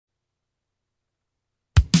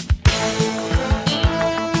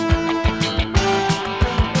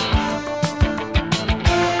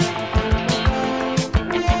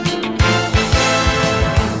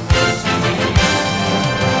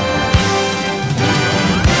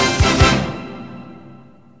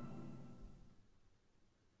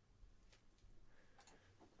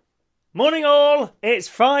Morning all, it's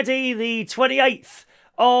Friday the 28th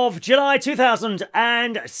of July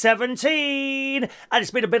 2017 and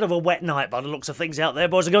it's been a bit of a wet night by the looks of things out there,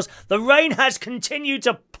 boys and girls. The rain has continued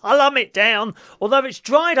to plummet down, although it's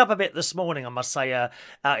dried up a bit this morning, I must say, out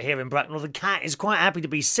here in Bracknell. The cat is quite happy to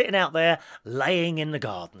be sitting out there laying in the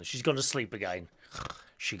garden. She's gone to sleep again.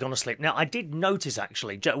 She's gone to sleep. Now, I did notice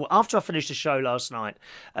actually, after I finished the show last night,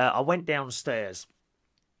 I went downstairs.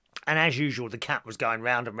 And as usual, the cat was going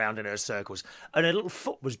round and round in her circles, and her little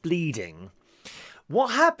foot was bleeding.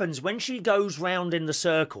 What happens when she goes round in the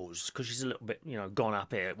circles, because she's a little bit, gone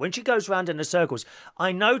up here. When she goes round in the circles,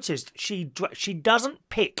 I noticed she doesn't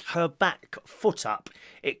pick her back foot up.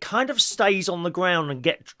 It kind of stays on the ground and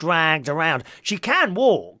gets dragged around. She can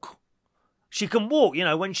walk. She can walk,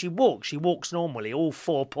 when she walks normally. All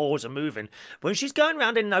four paws are moving. When she's going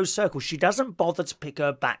round in those circles, she doesn't bother to pick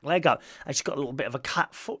her back leg up. And she's got a little bit of a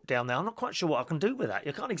cat foot down there. I'm not quite sure what I can do with that.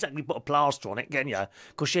 You can't exactly put a plaster on it, can you?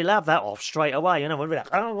 Because she'll have that off straight away, When we're like,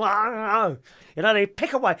 oh. They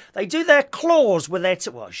pick away. They do their claws with their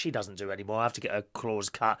teeth. Well, she doesn't do it anymore. I have to get her claws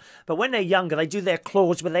cut. But when they're younger, they do their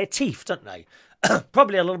claws with their teeth, don't they?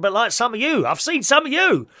 Probably a little bit like some of you. I've seen some of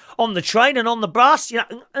you on the train and on the bus.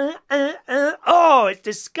 Oh, it's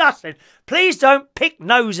disgusting. Please don't pick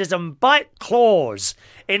noses and bite claws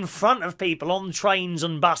in front of people on trains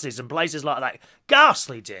and buses and places like that.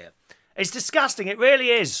 Ghastly, dear. It's disgusting. It really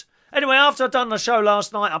is. Anyway, after I'd done the show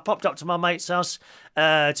last night, I popped up to my mate's house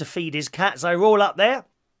to feed his cats. They were all up there,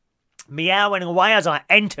 meowing away as I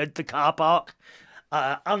entered the car park.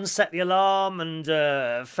 Unset the alarm and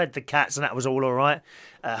fed the cats, and that was all right.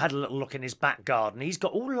 Had a little look in his back garden. He's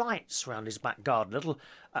got all lights around his back garden. Little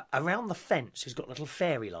around the fence, he's got little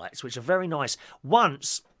fairy lights, which are very nice.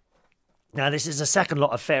 Now this is the second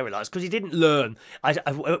lot of fairy lights because he didn't learn.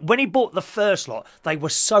 When he bought the first lot, they were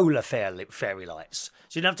solar fairy lights,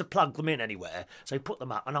 so you didn't have to plug them in anywhere. So he put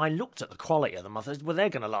them up, and I looked at the quality of them. I thought, well, they're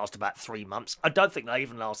going to last about 3 months. I don't think they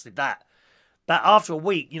even lasted that. But after a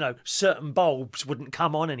week, certain bulbs wouldn't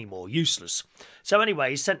come on anymore, useless. So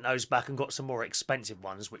anyway, he sent those back and got some more expensive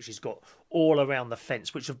ones, which he's got all around the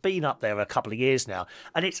fence, which have been up there a couple of years now.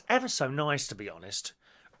 And it's ever so nice, to be honest.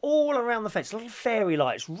 All around the fence, little fairy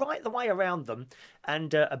lights right the way around them,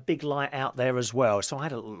 and a big light out there as well. So I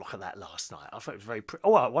had a little look at that last night. I thought it was very pretty.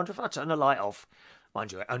 Oh, I wonder if I turn the light off.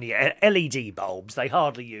 Mind you, only LED bulbs. They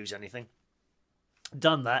hardly use anything.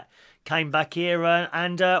 Done that, came back here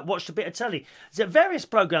and watched a bit of telly. There's various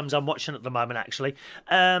programmes I'm watching at the moment, actually.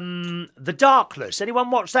 The Darkness. Anyone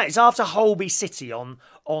watch that? It's after Holby City on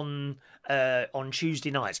Tuesday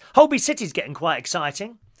nights. Holby City's getting quite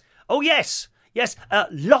exciting. Oh, yes.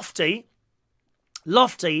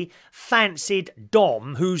 Lofty fancied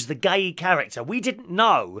Dom, who's the gay character. We didn't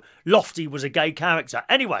know Lofty was a gay character.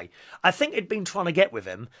 Anyway, I think he'd been trying to get with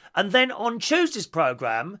him. And then on Tuesday's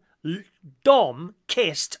programme, Dom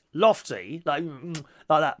kissed Lofty, like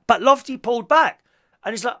that. But Lofty pulled back.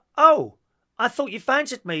 And he's like, oh, I thought you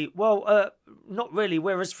fancied me. Well, not really.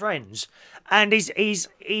 We're as friends. And he's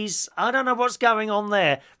I don't know what's going on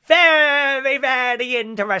there. Very, very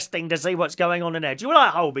interesting to see what's going on in there. Do you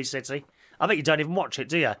like Holby City? I bet you don't even watch it,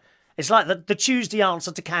 do you? It's like the Tuesday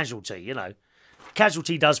answer to Casualty,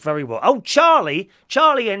 Casualty does very well. Oh, Charlie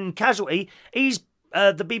in Casualty, he's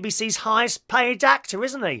the BBC's highest paid actor,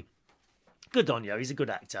 isn't he? Good on you. He's a good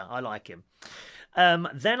actor. I like him.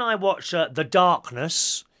 Then I watch The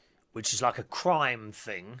Darkness, which is like a crime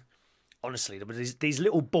thing. Honestly, there were these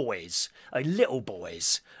little boys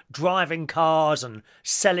driving cars and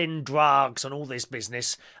selling drugs and all this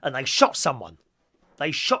business, and they shot someone.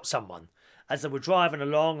 As they were driving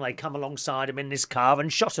along, they come alongside him in this car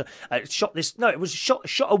and shot a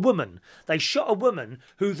woman. They shot a woman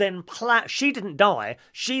who then she didn't die.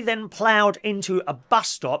 She then ploughed into a bus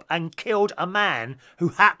stop and killed a man who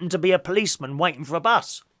happened to be a policeman waiting for a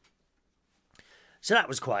bus. So that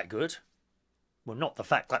was quite good. Well, not the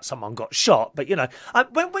fact that someone got shot, but,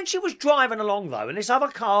 when she was driving along, though, and this other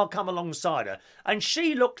car come alongside her, and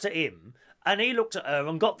she looked at him, and he looked at her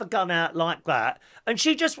and got the gun out like that, and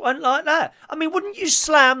she just went like that. I mean, wouldn't you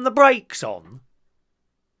slam the brakes on?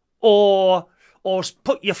 Or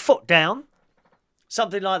put your foot down?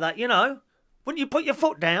 Something like that, Wouldn't you put your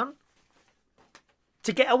foot down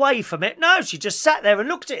to get away from it? No, she just sat there and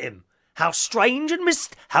looked at him. How strange and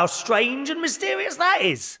mysterious that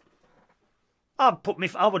is. I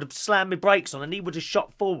would have slammed my brakes on and he would have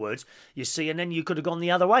shot forward, you see, and then you could have gone the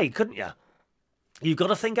other way, couldn't you? You've got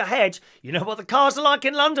to think ahead. You know what the cars are like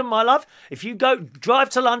in London, my love. If you drive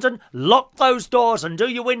to London, lock those doors and do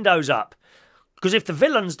your windows up. Because if the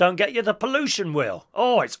villains don't get you, the pollution will.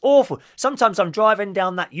 Oh, it's awful. Sometimes I'm driving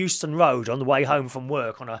down that Euston Road on the way home from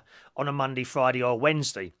work on a Monday, Friday or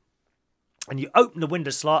Wednesday. And you open the window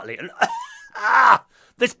slightly and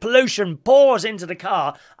this pollution pours into the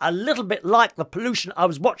car, a little bit like the pollution I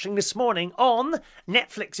was watching this morning on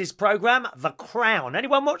Netflix's programme, The Crown.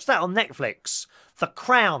 Anyone watch that on Netflix? The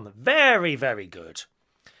Crown. Very, very good.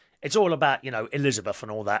 It's all about, Elizabeth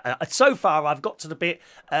and all that. So far, I've got to the bit,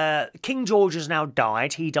 King George has now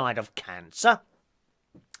died. He died of cancer.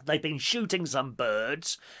 They've been shooting some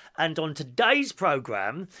birds. And on today's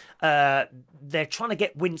programme, they're trying to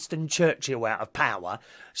get Winston Churchill out of power.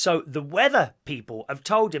 So the weather people have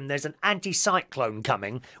told him there's an anticyclone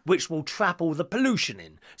coming, which will trap all the pollution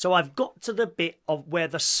in. So I've got to the bit of where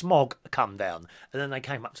the smog come down. And then they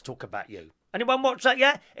came up to talk about you. Anyone watch that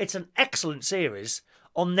yet? It's an excellent series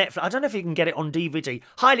on Netflix. I don't know if you can get it on DVD.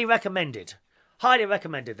 Highly recommended. Highly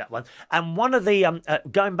recommended, that one. And one of the,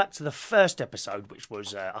 going back to the first episode, which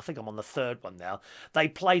was, I think I'm on the third one now, they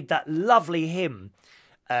played that lovely hymn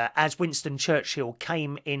as Winston Churchill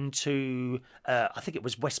came into, I think it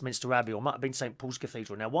was Westminster Abbey, or might have been St Paul's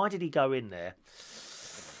Cathedral. Now, why did he go in there?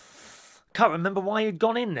 Can't remember why he'd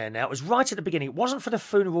gone in there now. It was right at the beginning. It wasn't for the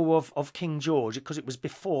funeral of King George, because it was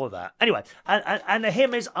before that. Anyway, and the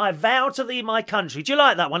hymn is, I vow to thee my country. Do you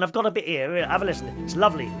like that one? I've got a bit here. Have a listen. It's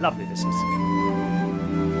lovely, lovely this is.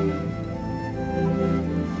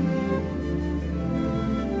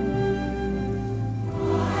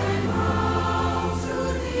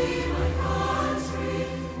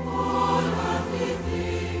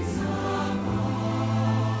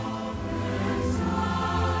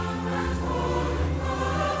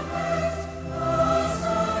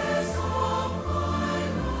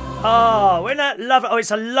 Oh, isn't that lovely? Oh,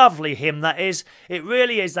 it's a lovely hymn, that is. It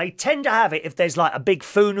really is. They tend to have it if there's like a big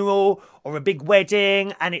funeral or a big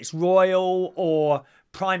wedding and it's royal or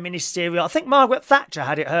prime ministerial. I think Margaret Thatcher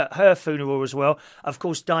had it at her funeral as well. Of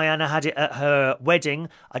course, Diana had it at her wedding.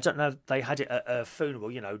 I don't know if they had it at her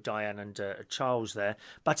funeral, Diane and Charles there.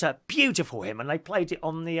 But a beautiful hymn, and they played it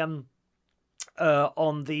on the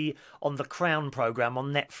Crown programme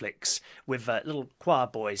on Netflix with little choir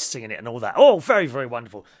boys singing it and all that. Oh, very, very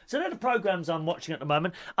wonderful. So they're the programmes I'm watching at the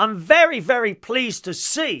moment. I'm very, very pleased to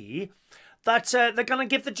see that they're going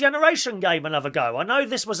to give the Generation Game another go. I know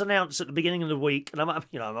this was announced at the beginning of the week, and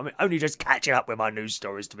I'm only just catching up with my news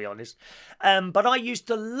stories, to be honest. But I used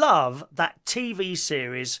to love that TV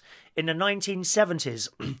series in the 1970s.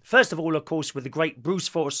 First of all, of course, with the great Bruce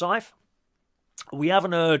Forsyth. We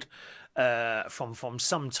haven't heard from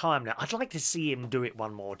some time now. I'd like to see him do it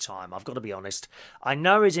one more time, I've got to be honest. I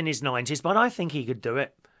know he's in his 90s, but I think he could do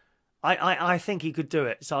it. I think he could do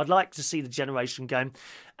it. So I'd like to see the Generation Game.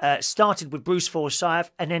 Started with Bruce Forsyth,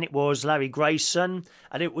 and then it was Larry Grayson,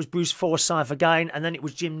 and it was Bruce Forsyth again, and then it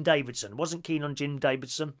was Jim Davidson. Wasn't keen on Jim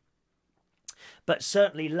Davidson, but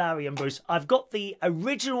certainly Larry and Bruce. I've got the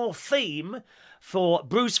original theme for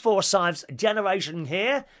Bruce Forsyth's Generations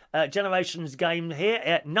Game here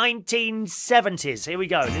at 1970s. Here we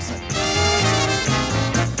go. Listen.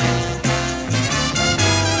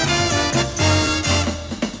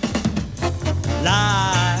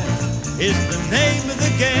 Life is the name of the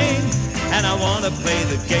game, and I want to play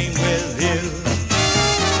the game with you.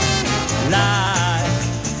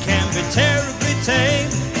 Life can be terribly tame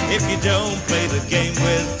if you don't play the game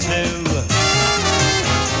with two.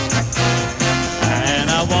 And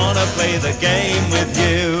I want to play the game with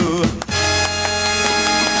you.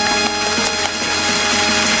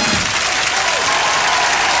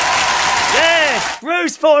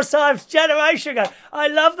 Bruce Forsyth's Generation Game. I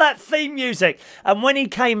love that theme music. And when he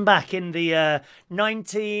came back in the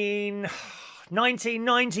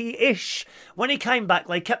 1990-ish, when he came back,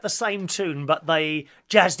 they kept the same tune, but they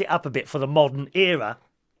jazzed it up a bit for the modern era.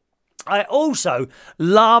 I also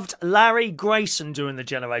loved Larry Grayson doing the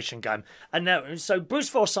Generation Game. And so Bruce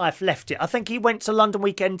Forsyth left it. I think he went to London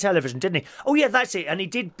Weekend Television, didn't he? Oh, yeah, that's it. And he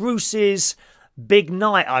did Bruce's Big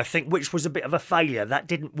Night, I think, which was a bit of a failure. That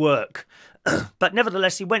didn't work. But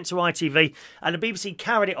nevertheless, he went to ITV and the BBC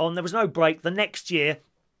carried it on. There was no break the next year,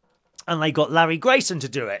 and they got Larry Grayson to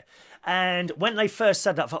do it. And when they first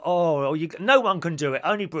said that, no one can do it,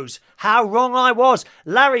 only Bruce. How wrong I was.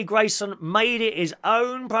 Larry Grayson made it his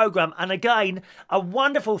own programme. And again, a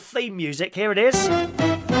wonderful theme music. Here it is. Shut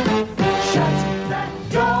that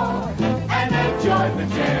door and enjoy the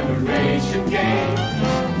Generation Game.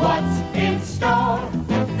 What's in store?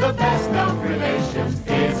 The best of relations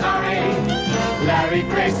is our aim. Larry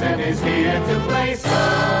Grayson is here to play, so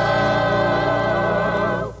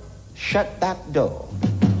shut that door.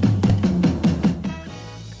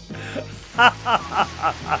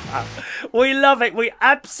 We love it. We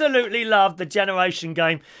absolutely love the Generation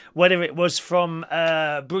Game, whether it was from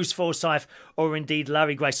Bruce Forsyth or indeed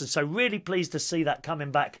Larry Grayson. So really pleased to see that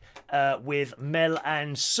coming back with Mel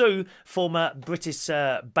and Sue, former British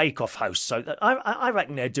Bake Off hosts. So I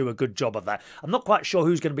reckon they'll do a good job of that. I'm not quite sure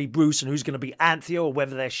who's going to be Bruce and who's going to be Anthea, or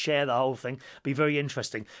whether they share the whole thing. Be very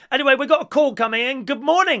interesting. Anyway, we've got a call coming in. Good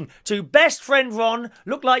morning to best friend Ron.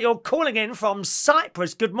 Look like you're calling in from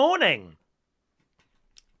Cyprus. Good morning.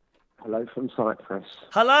 Hello from Cyprus.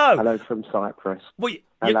 Hello. Hello from Cyprus. Well,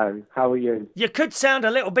 Hello. How are you? You could sound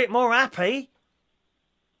a little bit more happy.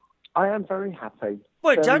 I am very happy.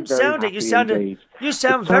 Well, very, don't very sound it. happy You sound indeed. You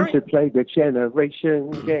sound It's time very. to play the Generation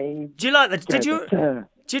Game. Do you like the?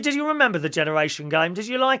 Did you remember the Generation Game? Did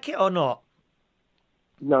you like it or not?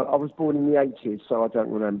 No, I was born in the 80s, so I don't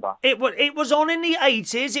remember. It was on in the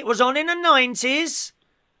 80s. It was on in the 90s.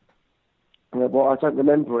 Well, I don't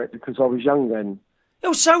remember it because I was young then.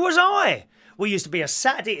 Oh, so was I. It used to be a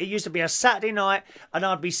Saturday night, and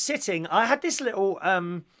I'd be sitting. I had this little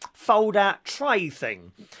fold-out tray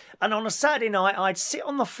thing, and on a Saturday night, I'd sit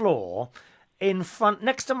on the floor in front,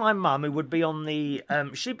 next to my mum, who would be on the,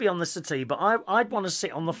 she'd be on the settee, but I'd want to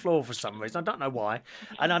sit on the floor for some reason. I don't know why.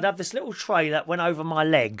 And I'd have this little tray that went over my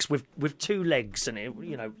legs with two legs and it,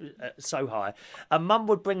 so high. And Mum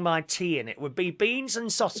would bring my tea in. It would be beans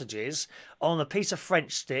and sausages on a piece of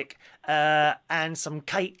French stick and some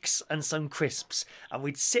cakes and some crisps. And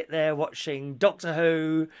we'd sit there watching Doctor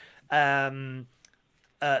Who,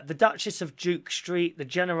 the Duchess of Duke Street, the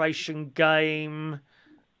Generation Game,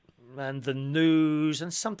 and the news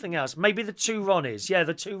and something else. Maybe the Two Ronnies. Yeah,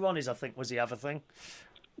 the Two Ronnies, I think, was the other thing.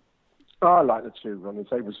 Oh, I like the Two Ronnies.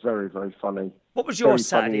 They was very, very funny. What was your Very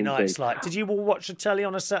Saturday funny nights indeed. like? Did you all watch the telly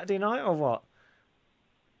on a Saturday night or what?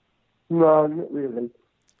 No, not really.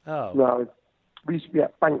 Oh. No. We used to be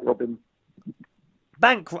at bank robbing.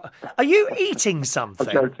 Are you eating I'm something?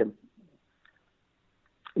 joking.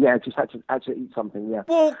 Yeah, just had to eat something, yeah.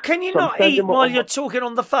 Well, can you So I'm not standing eat while on you're my- talking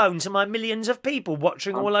on the phone to my millions of people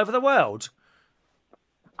watching all over the world?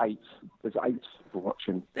 8. There's 8 people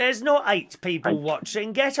watching. There's not 8 people 8.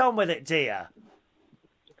 watching. Get on with it, dear.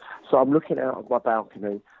 So I'm looking out of my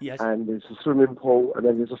balcony, Yes. and there's a swimming pool, and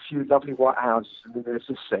then there's a few lovely white houses, and then there's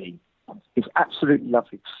the sea. It's absolutely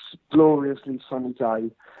lovely. It's gloriously sunny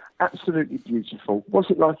day. Absolutely beautiful.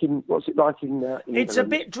 What's it like in It's a England?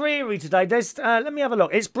 bit dreary today. There's let me have a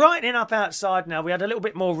look. It's brightening up outside now. We had a little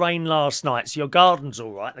bit more rain last night, so your garden's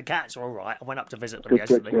all right. The cats are all right. I went up to visit them Good.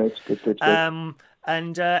 yesterday.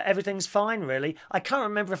 And everything's fine, really. I can't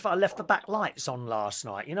remember if I left the back lights on last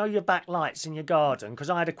night. You know, your back lights in your garden,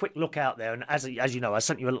 because I had a quick look out there, and as you know, I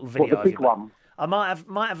sent you a little video. What, the big one? I might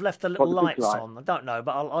have left the little What, the big lights light? on. I don't know,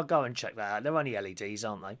 but I'll go and check that out. They're only LEDs,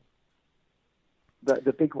 aren't they?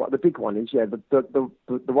 The big one is, yeah, the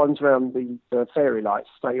ones around the fairy lights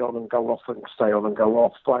stay on and go off and stay on and go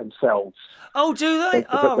off by themselves. Oh, do they?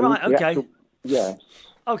 But Right, the okay. actual- yes.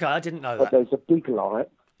 Okay, I didn't know But that. there's a big light.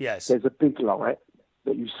 Yes. There's a big light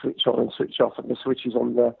that you switch on and switch off, and the switch is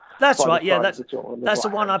on the. That's by the right, yeah, side that's of the door on the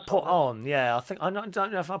one I right-hand put side. on. Yeah, I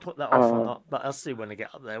don't know if I put that off or not, but I'll see when I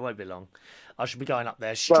get up there. It won't be long. I should be going up there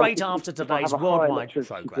Well, straight if- after if I today's have a high worldwide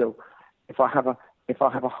electricity programme. bill, if I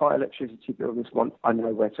have a high electricity bill this month, I know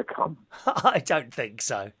where to come. I don't think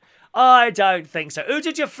so. I don't think so. Who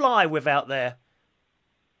did you fly with out there?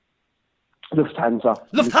 Lufthansa.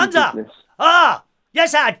 Lufthansa! Business. Ah!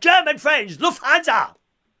 Yes, our German friends, Lufthansa!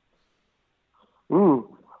 Mm.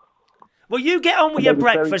 Well, you get on with And your they were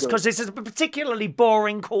very breakfast, good. because this is a particularly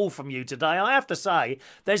boring call from you today, I have to say.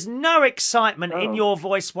 There's no excitement in Oh. your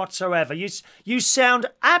voice whatsoever. You sound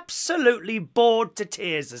absolutely bored to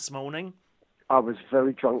tears this morning. I was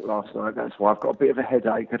very drunk last night. That's why I've got a bit of a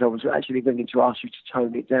headache, and I was actually going to ask you to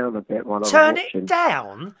tone it down a bit while I was Turn watching. it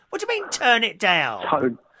down? What do you mean, turn it down?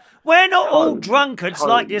 Tone We're not all tone, drunkards tone.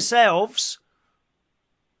 like yourselves.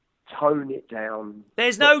 tone it down.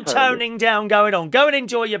 There's Not no turn it. toning down going on. Go and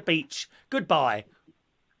enjoy your beach. Goodbye.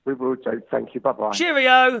 We will do. Thank you. Bye bye.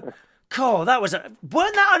 Cheerio. God, that was a...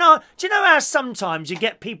 Weren't that an... Do you know how sometimes you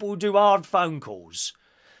get people who do hard phone calls?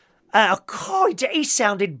 God, he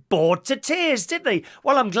sounded bored to tears, didn't he?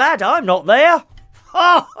 Well, I'm glad I'm not there.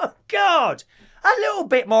 Oh, God. A little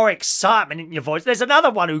bit more excitement in your voice. There's another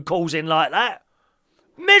one who calls in like that.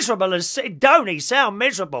 Miserable as... Don't he sound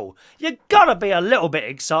miserable? You got to be a little bit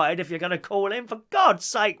excited if you're going to call in. For God's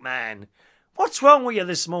sake, man. What's wrong with you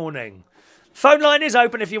this morning? Phone line is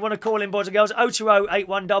open if you want to call in, boys and girls. 020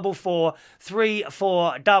 8144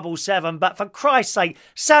 3477. But for Christ's sake,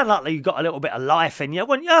 sound like you've got a little bit of life in you,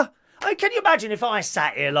 wouldn't you? I mean, can you imagine if I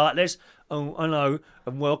sat here like this? Oh, hello,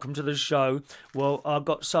 and welcome to the show. Well, I've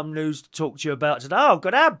got some news to talk to you about today. Oh,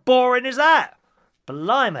 God, how boring is that?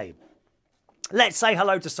 Blimey. Let's say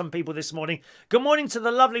hello to some people this morning. Good morning to the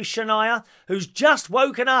lovely Shania, who's just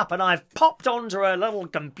woken up, and I've popped onto her little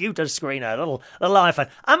computer screen, her little iPhone.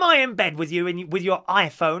 Am I in bed with you with your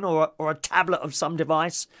iPhone or a tablet of some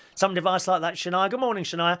device? Some device like that, Shania. Good morning,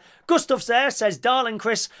 Shania. Gustav's there, says, darling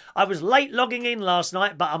Chris, I was late logging in last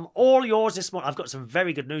night, but I'm all yours this morning. I've got some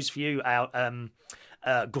very good news for you,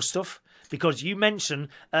 Gustav. Because you mentioned,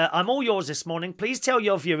 I'm all yours this morning. Please tell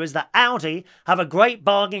your viewers that Aldi have a great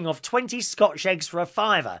bargain of 20 Scotch eggs for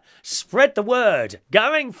 £5. Spread the word.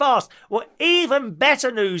 Going fast. Well, even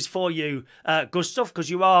better news for you, Gustav, because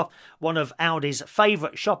you are one of Aldi's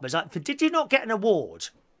favourite shoppers. Did you not get an award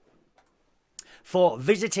for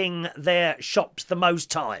visiting their shops the most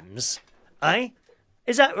times? Eh?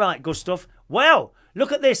 Is that right, Gustav? Well,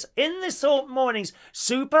 look at this. In this morning's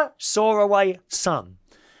Super Soaraway Sun,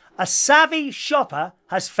 a savvy shopper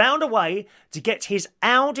has found a way to get his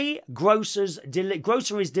Aldi groceries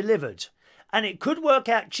delivered. And it could work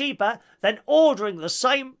out cheaper than ordering the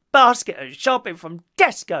same basket of shopping from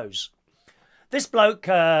Tesco's. This bloke,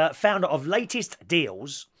 founder of Latest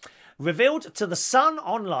Deals, revealed to The Sun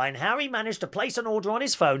online how he managed to place an order on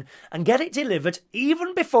his phone and get it delivered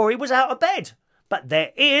even before he was out of bed. But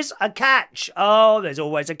there is a catch. Oh, there's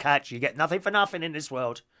always a catch. You get nothing for nothing in this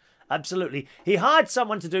world. Absolutely. He hired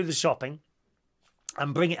someone to do the shopping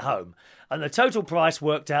and bring it home, and the total price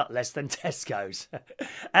worked out less than Tesco's.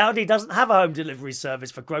 Aldi doesn't have a home delivery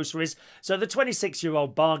service for groceries, so the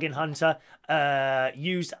 26-year-old bargain hunter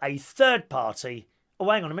used a third party. Oh,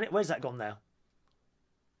 hang on a minute. Where's that gone now?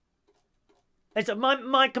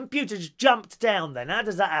 My computer's jumped down then. How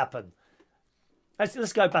does that happen?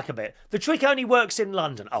 Let's go back a bit. The trick only works in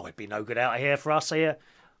London. Oh, it'd be no good out here for us here.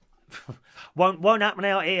 Won't happen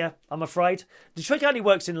out here, I'm afraid. The trick only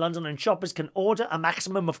works in London, and shoppers can order a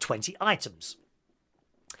maximum of 20 items.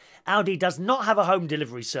 Aldi does not have a home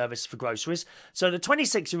delivery service for groceries, so the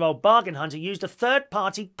 26-year-old bargain hunter used a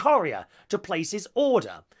third-party courier to place his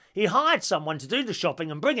order. He hired someone to do the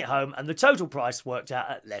shopping and bring it home, and the total price worked out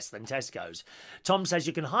at less than Tesco's. Tom says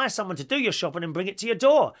you can hire someone to do your shopping and bring it to your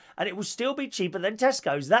door, and it will still be cheaper than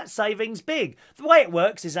Tesco's. That saving's big. The way it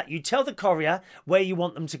works is that you tell the courier where you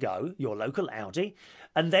want them to go, your local Aldi,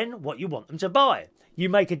 and then what you want them to buy. You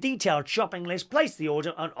make a detailed shopping list, place the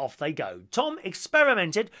order, and off they go. Tom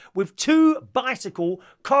experimented with 2 bicycle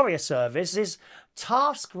courier services,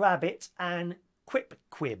 TaskRabbit and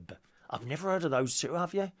QuipQuib. I've never heard of those two,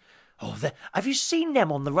 have you? Oh, have you seen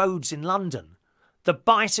them on the roads in London? The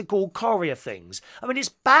bicycle courier things. I mean, it's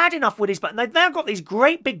bad enough with these, but they've now got these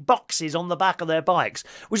great big boxes on the back of their bikes,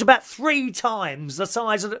 which is about 3 times the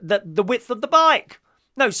size of the width of the bike.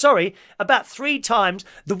 No, sorry, about 3 times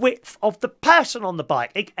the width of the person on the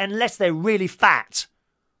bike, unless they're really fat.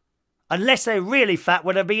 Unless they're really fat,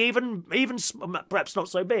 would it be even perhaps not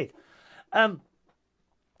so big?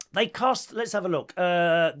 They cost, let's have a look,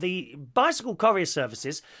 the bicycle courier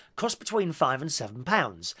services cost between £5 and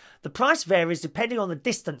 £7. The price varies depending on the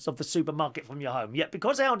distance of the supermarket from your home, yet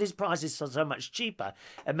because Aldi's prices are so much cheaper,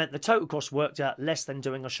 it meant the total cost worked out less than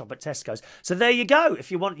doing a shop at Tesco's. So there you go.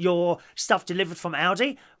 If you want your stuff delivered from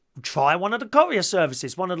Aldi, try one of the courier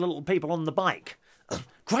services, one of the little people on the bike.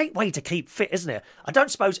 Great way to keep fit, isn't it? I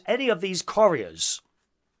don't suppose any of these couriers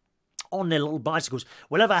on their little bicycles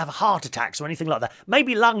will ever have heart attacks or anything like that.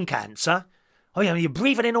 Maybe lung cancer. Oh yeah, you're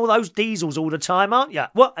breathing in all those diesels all the time, aren't you?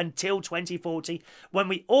 What, until 2040, when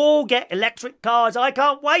we all get electric cars? I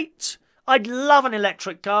can't wait. I'd love an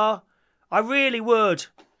electric car. I really would.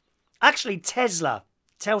 Actually, Tesla.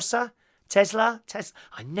 I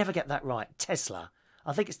never get that right. Tesla.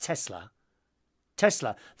 I think it's Tesla.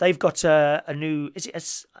 They've got a new, is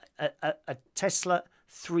it a Tesla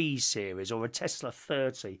 3 Series or a Tesla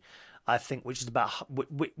 30? I think, which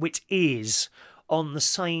is on the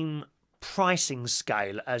same pricing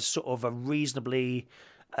scale as sort of a reasonably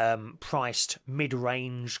priced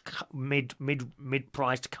mid-range,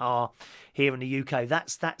 mid-priced car here in the UK.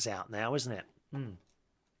 That's out now, isn't it?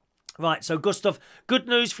 Right, so Gustav, good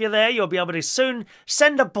news for you there. You'll be able to soon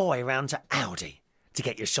send a boy round to Aldi to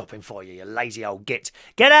get your shopping for you, you lazy old git.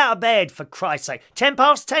 Get out of bed, for Christ's sake.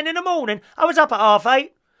 10:10 in the morning. I was up at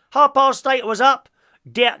 8:30. 8:30 I was up.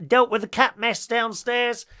 Dealt with the cat mess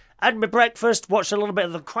downstairs, had my breakfast, watched a little bit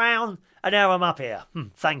of The Crown, and now I'm up here.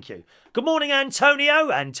 Thank you. Good morning, Antonio.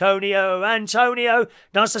 Nice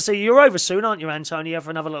to see you. You're over soon, aren't you, Antonio, for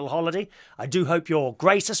another little holiday? I do hope you'll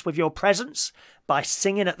grace us with your presence by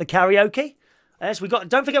singing at the karaoke. Yes,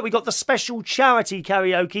 don't forget we got the special charity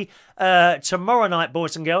karaoke tomorrow night,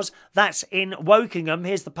 boys and girls. That's in Wokingham.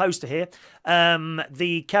 Here's the poster here.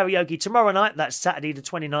 The karaoke tomorrow night, that's Saturday the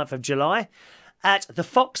 29th of July, at the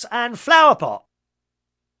Fox and Flower Pot,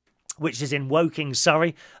 which is in Woking,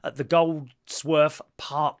 Surrey, at the Goldsworth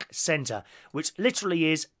Park Centre, which literally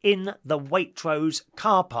is in the Waitrose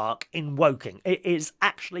car park in Woking. It is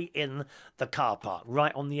actually in the car park,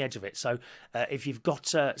 right on the edge of it. So if you've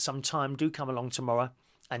got some time, do come along tomorrow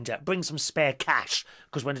and bring some spare cash,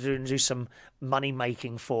 because we're going to do some money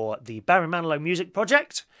making for the Barry Manilow Music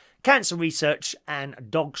Project, Cancer Research and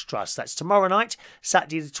Dogs Trust. That's tomorrow night,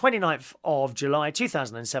 Saturday the 29th of July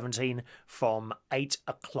 2017 from 8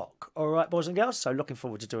 o'clock. All right, boys and girls, so looking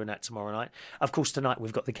forward to doing that tomorrow night. Of course, tonight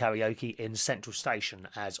we've got the karaoke in Central Station,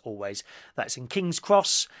 as always. That's in King's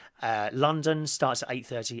Cross, London, starts at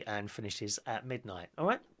 8:30 and finishes at midnight. All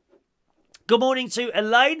right? Good morning to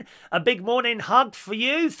Elaine. A big morning hug for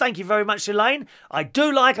you. Thank you very much, Elaine. I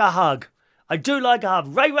do like a hug. I do like a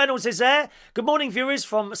hug. Ray Reynolds is there. Good morning, viewers,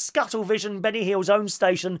 from Scuttle Vision, Benny Hill's own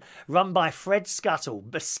station, run by Fred Scuttle.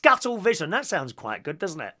 But Scuttle Vision, that sounds quite good,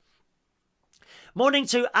 doesn't it? Morning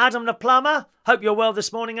to Adam the plumber. Hope you're well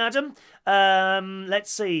this morning, Adam.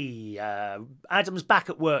 Let's see. Adam's back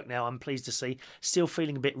at work now, I'm pleased to see. Still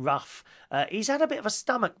feeling a bit rough. He's had a bit of a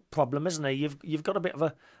stomach problem, hasn't he? You've got a bit of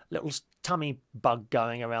a little tummy bug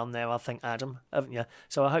going around there, I think, Adam, haven't you?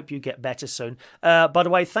 So I hope you get better soon. By the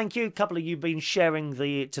way, thank you. A couple of you been sharing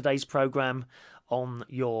today's programme on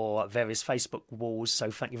your various Facebook walls,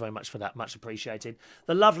 so thank you very much for that. Much appreciated.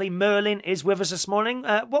 The lovely Merlin is with us this morning.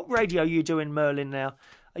 What radio are you doing, Merlin, now?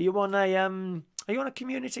 Are you on a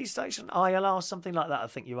community station? ILR, something like that, I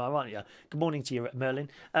think you are, aren't you? Good morning to you, Merlin.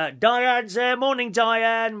 Diane's there. Morning,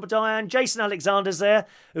 Diane. Jason Alexander's there,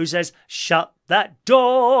 who says, shut that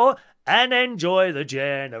door and enjoy the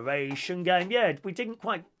generation game. Yeah, we didn't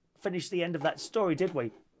quite finish the end of that story, did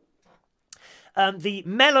we? The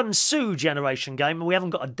Melon Sue generation game, we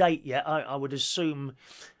haven't got a date yet. I would assume,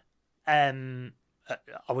 I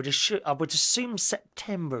would assume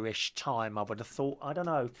September-ish time. I would have thought. I don't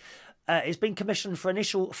know. It's been commissioned for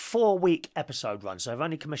initial 4-week episode run, so I've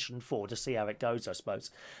only commissioned 4 to see how it goes, I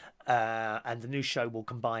suppose. And the new show will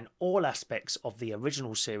combine all aspects of the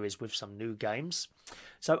original series with some new games.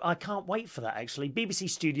 So I can't wait for that, actually. BBC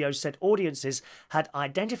Studios said audiences had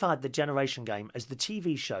identified the Generation Game as the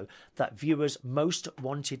TV show that viewers most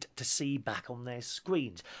wanted to see back on their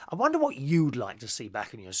screens. I wonder what you'd like to see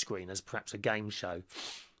back on your screen as perhaps a game show.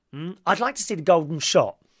 I'd like to see The Golden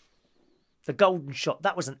Shot. The Golden Shot,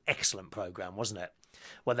 that was an excellent programme, wasn't it?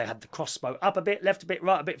 Where they had the crossbow up a bit, left a bit,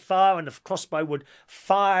 right a bit far, and the crossbow would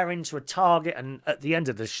fire into a target, and at the end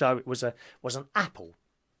of the show it was an apple.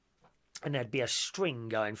 And there'd be a string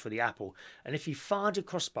going for the apple. And if you fired your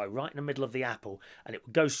crossbow right in the middle of the apple, and it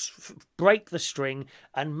would go break the string,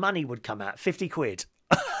 and money would come out, 50 quid.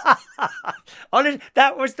 Honestly,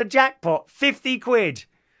 that was the jackpot, 50 quid.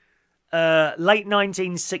 Late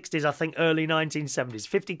 1960s, I think, early 1970s.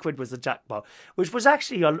 50 quid was the jackpot, which was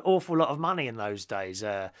actually an awful lot of money in those days.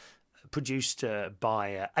 Produced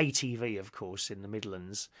by ATV, of course, in the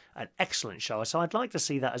Midlands. An excellent show. So I'd like to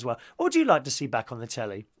see that as well. What would you like to see back on the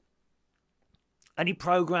telly? Any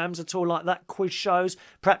programmes at all like that? Quiz shows?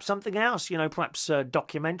 Perhaps something else? Perhaps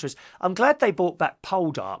documentaries. I'm glad they brought back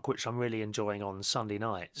Poldark, which I'm really enjoying on Sunday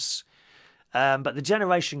nights. But the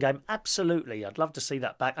Generation Game, absolutely. I'd love to see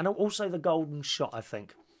that back. And also The Golden Shot, I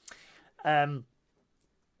think. The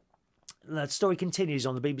story continues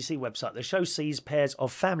on the BBC website. The show sees pairs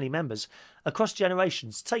of family members across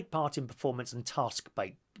generations take part in performance and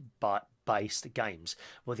task-based games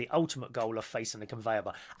with the ultimate goal of facing a conveyor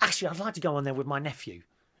belt. Actually, I'd like to go on there with my nephew,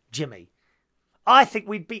 Jimmy. I think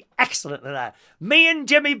we'd be excellent at that. Me and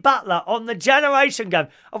Jimmy Butler on the Generation Game.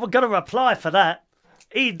 Oh, we're going to apply for that.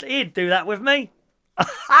 He'd do that with me.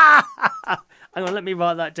 Hang on, let me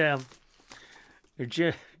write that down.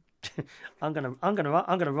 I'm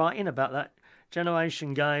gonna write in about that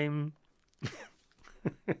Generation Game.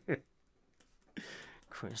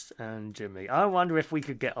 Chris and Jimmy. I wonder if we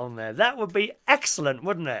could get on there. That would be excellent,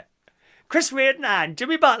 wouldn't it? Chris Reardon and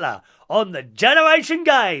Jimmy Butler on the Generation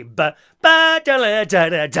Game. And I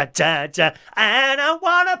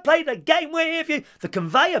want to play the game with you. The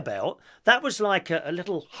conveyor belt, that was like a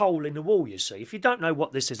little hole in the wall, you see. If you don't know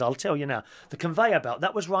what this is, I'll tell you now. The conveyor belt,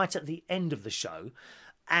 that was right at the end of the show.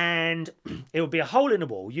 And it would be a hole in the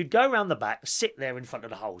wall. You'd go around the back, sit there in front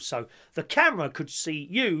of the hole. So the camera could see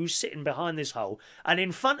you sitting behind this hole. And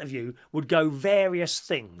in front of you would go various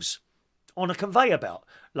things on a conveyor belt,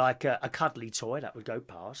 like a cuddly toy that would go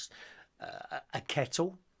past, a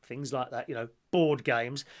kettle, things like that, board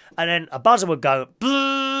games, and then a buzzer would go,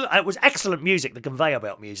 and it was excellent music, the conveyor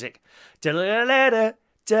belt music. Real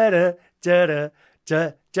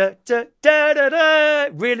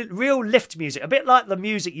lift music, a bit like the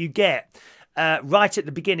music you get right at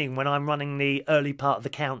the beginning when I'm running the early part of the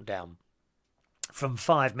countdown. From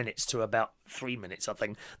 5 minutes to about 3 minutes, I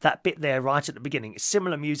think. That bit there right at the beginning, it's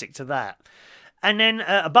similar music to that. And then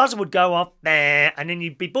a buzzer would go off, and then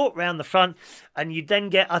you'd be brought round the front, and you'd then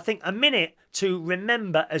get, I think, a minute to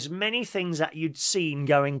remember as many things that you'd seen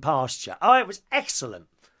going past you. Oh, it was excellent.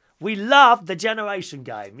 We loved the generation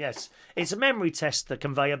game, yes. It's a memory test, the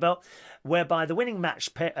conveyor belt, whereby the winning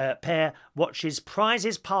match pair watches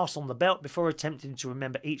prizes pass on the belt before attempting to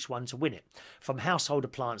remember each one to win it, from household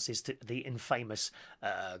appliances to the infamous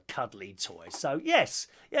cuddly toy. So, yes,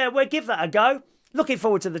 yeah, we'll give that a go. Looking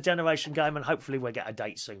forward to the generation game, and hopefully we'll get a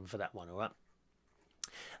date soon for that one, all right?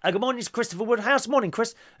 Good morning, it's Christopher Woodhouse. Morning,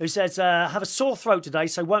 Chris, who says, have a sore throat today,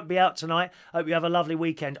 so won't be out tonight. Hope you have a lovely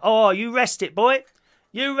weekend. Oh, you rest it, boy.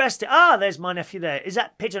 You rest it. Ah, there's my nephew there. Is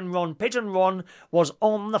that Pigeon Ron? Pigeon Ron was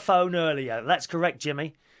on the phone earlier. That's correct,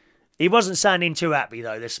 Jimmy. He wasn't sounding too happy,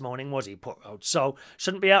 though, this morning, was he? Poor old soul.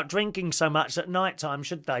 Shouldn't be out drinking so much at night time,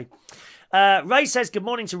 should they? Ray says, good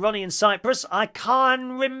morning to Ronnie in Cyprus. I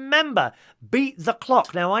can remember Beat the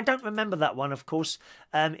Clock. Now, I don't remember that one, of course.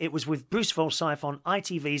 It was with Bruce Forsyth on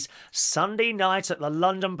ITV's Sunday night at the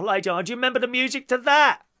London Palladium. Do you remember the music to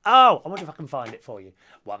that? Oh, I wonder if I can find it for you.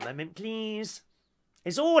 One moment, please.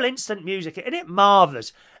 It's all instant music. Isn't it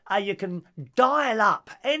marvellous? You can dial up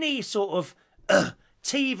any sort of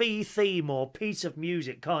TV theme or piece of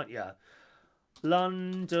music, can't you?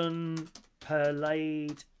 London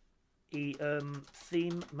Palladium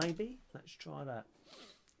theme, maybe? Let's try that.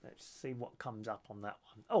 Let's see what comes up on that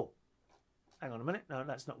one. Oh, hang on a minute. No,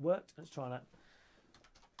 that's not worked. Let's try that.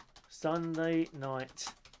 Sunday night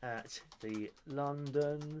at the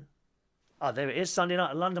London... Oh, there it is. Sunday night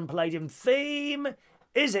at London Palladium theme.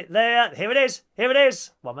 Is it there? Here it is. Here it is.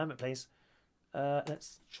 One moment, please.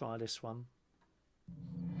 Let's try this one.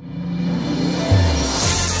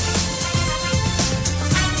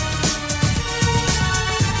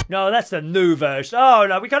 No, that's the new version. Oh,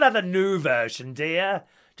 no, we can't have the new version, dear.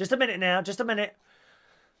 Just a minute now. Just a minute.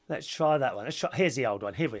 Let's try that one. Let's try. Here's the old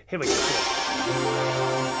one. Here we go.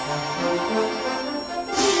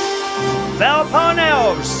 Val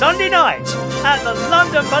Parnell, Sunday night at the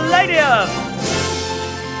London Palladium.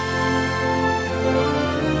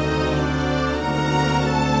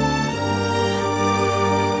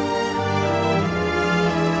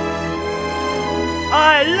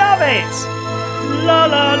 I love it. La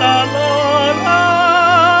la la la la.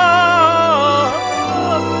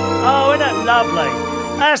 Oh, isn't that lovely?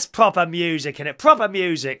 That's proper music, isn't it? Proper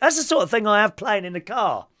music. That's the sort of thing I have playing in the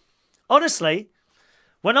car. Honestly.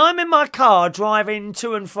 When I'm in my car driving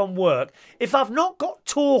to and from work, if I've not got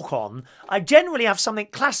talk on, I generally have something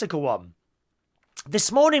classical on.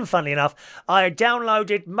 This morning, funnily enough, I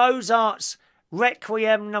downloaded Mozart's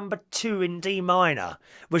Requiem No. 2 in D minor,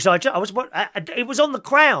 which it was on The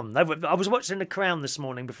Crown. I was watching The Crown this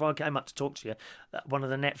morning before I came up to talk to you, one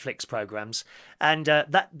of the Netflix programmes, and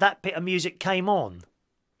that bit of music came on.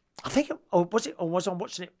 I think, was I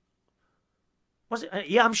watching it? Was it?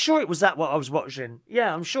 Yeah, I'm sure it was that what I was watching.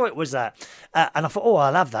 Yeah, I'm sure it was that. And I thought, oh, I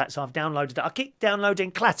love that. So I've downloaded it. I keep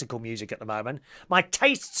downloading classical music at the moment. My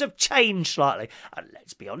tastes have changed slightly. And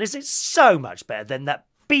let's be honest, it's so much better than that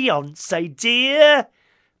Beyonce, dear.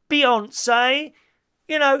 Beyonce.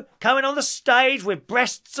 You know, coming on the stage with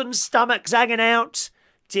breasts and stomachs hanging out.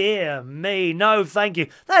 Dear me, no thank you.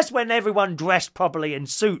 That's when everyone dressed properly in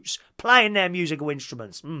suits, playing their musical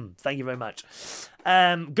instruments. Thank you very much.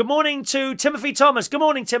 Good morning to Timothy Thomas. Good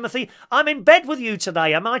morning, Timothy. I'm in bed with you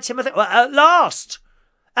today, am I, Timothy? Well, at last.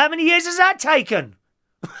 How many years has that taken?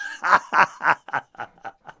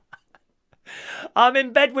 I'm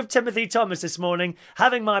in bed with Timothy Thomas this morning,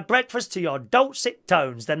 having my breakfast to your dulcet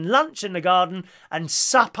tones, then lunch in the garden and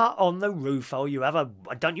supper on the roof. Oh,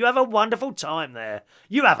 don't you have a wonderful time there?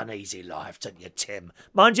 You have an easy life, don't you, Tim?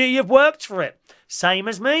 Mind you, you've worked for it. Same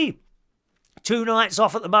as me. 2 nights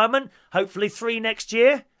off at the moment, hopefully 3 next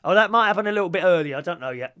year. Oh, that might happen a little bit earlier. I don't know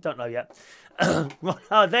yet.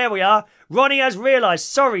 Oh, there we are. Ronnie has realised.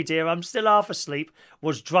 Sorry, dear, I'm still half asleep.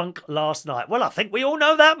 Was drunk last night. Well, I think we all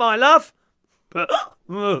know that, my love.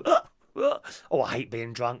 Oh, I hate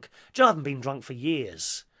being drunk. I haven't been drunk for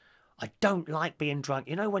years. I don't like being drunk.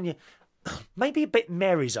 You know, when you... Maybe a bit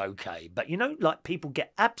merry's okay, but you know, like people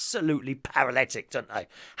get absolutely paralytic, don't they?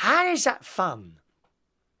 How is that fun?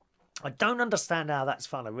 I don't understand how that's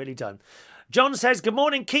fun. I really don't. John says, good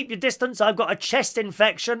morning, keep your distance. I've got a chest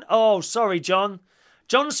infection. Oh, sorry, John.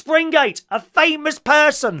 John Springate, a famous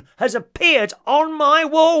person, has appeared on my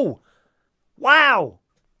wall. Wow.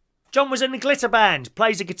 John was in the Glitter Band,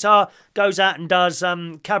 plays the guitar, goes out and does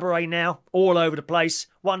cabaret now, all over the place.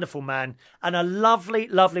 Wonderful man. And a lovely,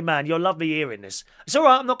 lovely man. You're lovely hearing this. It's all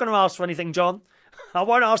right, I'm not going to ask for anything, John. I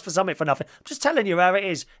won't ask for something for nothing. I'm just telling you how it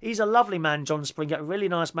is. He's a lovely man, John Springate, a really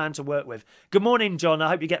nice man to work with. Good morning, John. I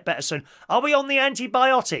hope you get better soon. Are we on the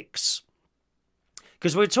antibiotics?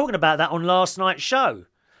 Because we were talking about that on last night's show.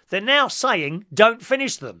 They're now saying, don't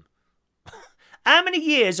finish them. How many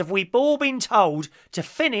years have we all been told to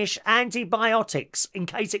finish antibiotics in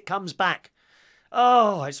case it comes back?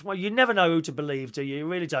 Oh, well, you never know who to believe, do you? You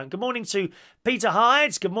really don't. Good morning to Peter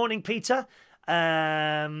Hydes. Good morning, Peter.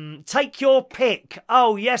 Take your pick.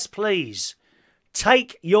 Oh, yes, please.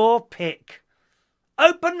 Take your pick.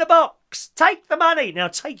 Open the box. Take the money. Now,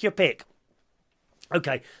 take your pick.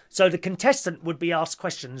 Okay, so the contestant would be asked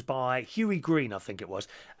questions by Huey Green, I think it was,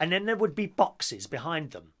 and then there would be boxes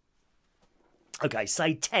behind them. Okay,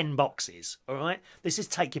 say 10 boxes, all right? This is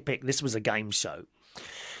take your pick. This was a game show.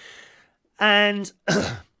 And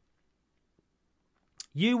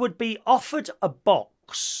you would be offered a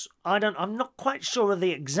box. I'm not quite sure of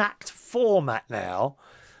the exact format now,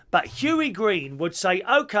 but Huey Green would say,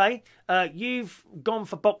 okay, you've gone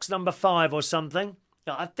for box number 5 or something.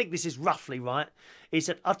 I think this is roughly right. He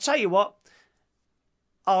said, I'll tell you what,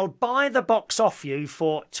 I'll buy the box off you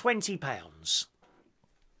for £20.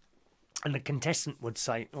 And the contestant would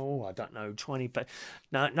say, oh, I don't know, 20 pounds.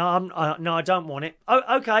 No, I don't want it.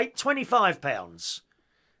 Oh, okay, £25.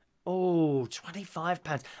 Oh, £25.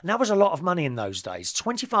 And that was a lot of money in those days.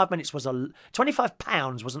 £25 was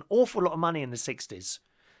an awful lot of money in the 60s.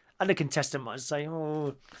 And the contestant might say,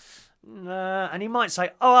 oh, no. And he might say,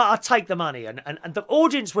 oh, I'll take the money. And the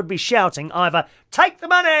audience would be shouting either, take the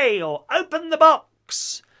money or open the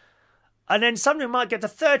box. And then somebody might get to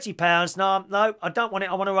 £30. No, I don't want it.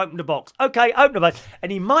 I want to open the box. Okay, open the box.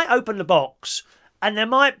 And he might open the box and there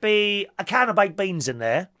might be a can of baked beans in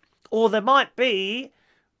there. Or there might be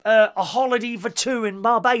a holiday for 2 in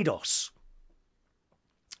Barbados.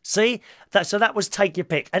 See? So that was take your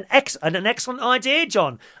pick. An excellent idea,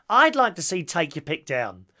 John. I'd like to see take your pick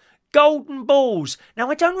down. Golden balls. Now,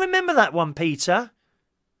 I don't remember that one, Peter.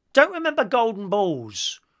 Don't remember golden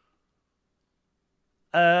balls.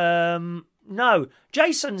 No.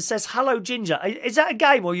 Jason says, hello, Ginger. Is that a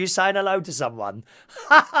game or are you saying hello to someone?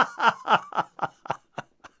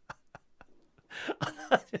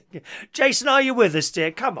 Jason, are you with us,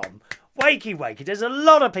 dear? Come on. Wakey, wakey. There's a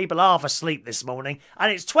lot of people half asleep this morning and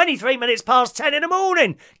it's 23 minutes past 10 in the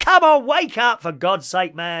morning. Come on, wake up, for God's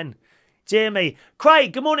sake, man. Dear me.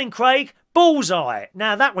 Craig, good morning, Craig. Bullseye.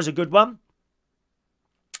 Now, that was a good one.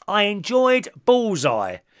 I enjoyed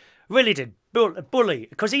Bullseye. Really did. Bully,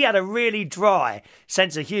 because he had a really dry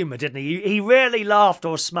sense of humour, didn't he? He rarely laughed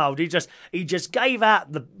or smiled. He just gave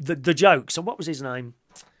out the jokes. And what was his name?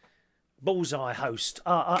 Bullseye host.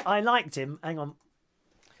 I liked him. Hang on.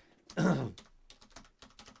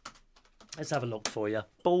 Let's have a look for you.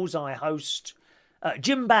 Bullseye host.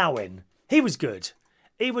 Jim Bowen. He was good.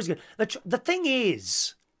 He was good. The thing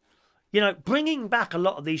is, you know, bringing back a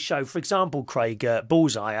lot of these shows, for example, Craig,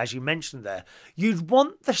 Bullseye, as you mentioned there, you'd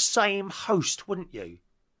want the same host, wouldn't you?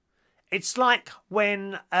 It's like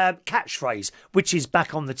when Catchphrase, which is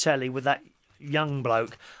back on the telly with that young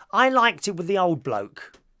bloke, I liked it with the old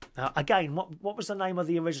bloke. Again, what was the name of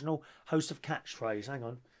the original host of Catchphrase? Hang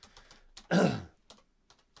on.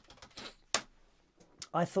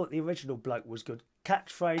 I thought the original bloke was good.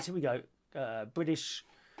 Catchphrase, here we go. British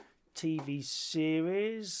TV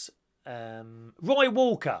series. Roy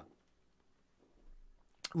Walker.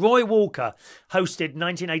 Roy Walker hosted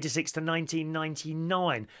 1986 to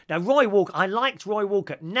 1999. Now, Roy Walker, I liked Roy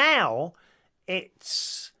Walker. Now,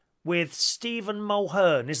 it's with Stephen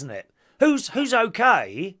Mulhern, isn't it? Who's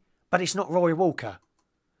okay, but it's not Roy Walker.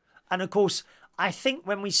 And, of course, I think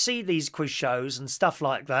when we see these quiz shows and stuff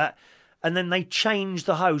like that, and then they change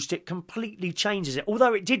the host, it completely changes it.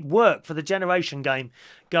 Although it did work for the Generation Game,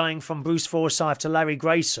 going from Bruce Forsyth to Larry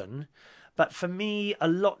Grayson. But for me, a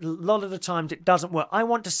lot of the times it doesn't work. I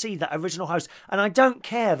want to see that original host. And I don't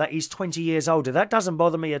care that he's 20 years older. That doesn't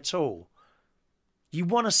bother me at all. You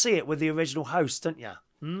want to see it with the original host, don't you?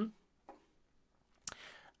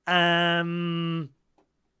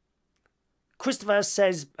 Christopher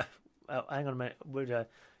says... Oh, hang on a minute.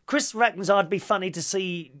 Chris reckons I'd be funny to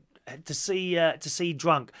see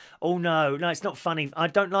drunk. Oh no, it's not funny. I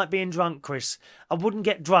don't like being drunk, Chris. I wouldn't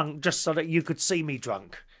get drunk just so that you could see me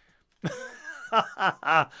drunk.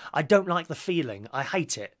 I don't like the feeling. I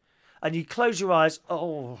hate it. And you close your eyes.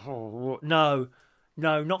 Oh no,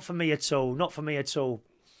 not for me at all. Not for me at all.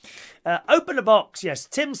 Open the box, yes.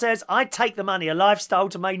 Tim says, I take the money, a lifestyle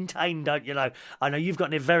to maintain, don't you know? I know you've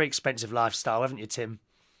got a very expensive lifestyle, haven't you, Tim?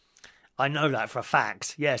 I know that for a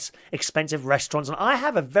fact. Yes, expensive restaurants. And I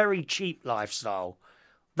have a very cheap lifestyle.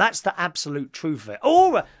 That's the absolute truth of it.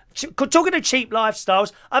 Oh, talking of cheap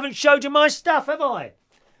lifestyles, I haven't showed you my stuff, have I?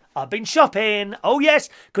 I've been shopping. Oh, yes,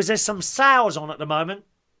 because there's some sales on at the moment.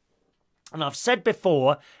 And I've said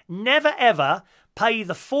before, never ever pay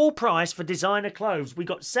the full price for designer clothes. We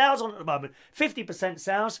got sales on at the moment, 50%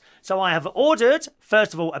 sales. So I have ordered,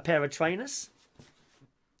 first of all, a pair of trainers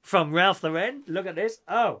from Ralph Lauren. Look at this.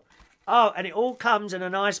 Oh, and it all comes in a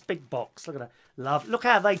nice big box. Look at that. Love. Look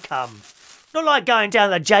how they come. Not like going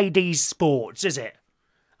down the JD Sports, is it?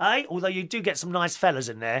 Eh? Although you do get some nice fellas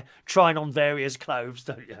in there trying on various clothes,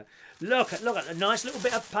 don't you? Look at a nice little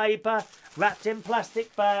bit of paper wrapped in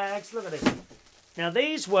plastic bags. Look at this. Now,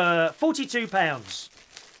 these were £42.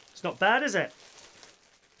 It's not bad, is it?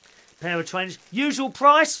 Pair of trainers. Usual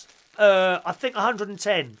price, I think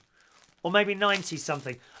 110 or maybe 90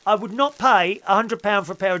 something. I would not pay £100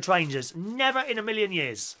 for a pair of trainers. Never in a million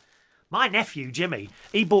years. My nephew, Jimmy,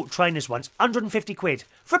 he bought trainers once, 150 quid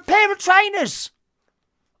for a pair of trainers.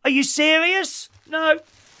 Are you serious? No.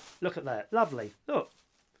 Look at that. Lovely.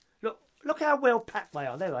 Look how well packed they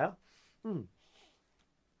are. There they are.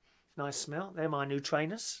 Nice smell. They're my new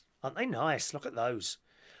trainers. Aren't they nice? Look at those.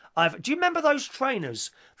 Do you remember those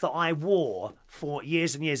trainers that I wore for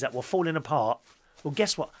years and years that were falling apart? Well,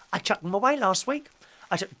 guess what? I chucked them away last week.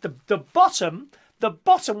 The bottom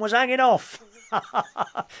was hanging off.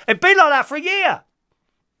 It'd been like that for a year.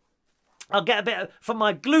 I'll get a bit from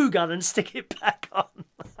my glue gun and stick it back on.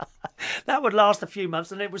 That would last a few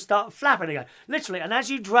months and it would start flapping again. Literally, and as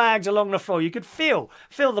you dragged along the floor, you could feel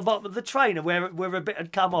the bottom of the trainer where a bit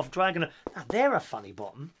had come off, dragging it. Now, they're a funny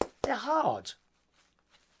bottom. They're hard.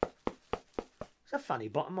 It's a funny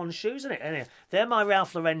bottom on shoes, isn't it? Anyway, they're my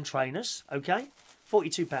Ralph Lauren trainers, okay?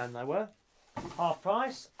 £42 they were. Half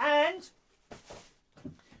price. And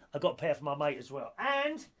I got a pair for my mate as well.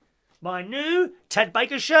 And my new Ted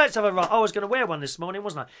Baker shirts have arrived. I was going to wear one this morning,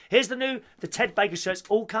 wasn't I? Here's the Ted Baker shirts.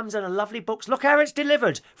 All comes in a lovely box. Look how it's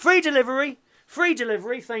delivered. Free delivery. Free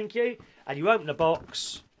delivery, thank you. And you open the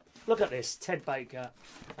box. Look at this, Ted Baker.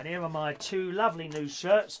 And here are my two lovely new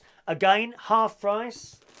shirts. Again, half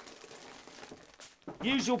price.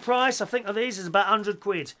 Usual price, I think, of these is about 100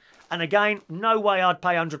 quid. And again, no way I'd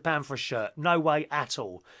pay £100 for a shirt. No way at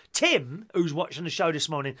all. Tim, who's watching the show this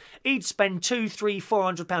morning, he'd spend £200,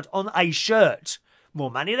 £300, £400 on a shirt. More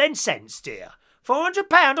money than sense, dear.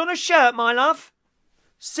 £400 on a shirt, my love.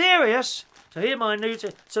 Serious? So here my new...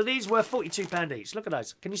 So these were £42 each. Look at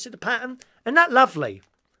those. Can you see the pattern? Isn't that lovely?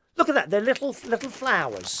 Look at that. They're little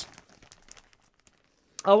flowers.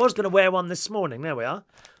 I was going to wear one this morning. There we are.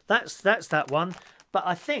 That's that one. But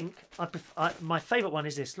I think my favourite one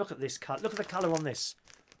is this. Look at this colour. Look at the colour on this.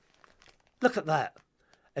 Look at that.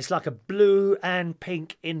 It's like a blue and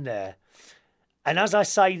pink in there. And as I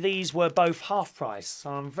say, these were both half price. So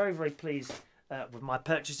I'm very, very pleased with my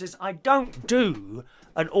purchases. I don't do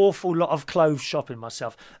an awful lot of clothes shopping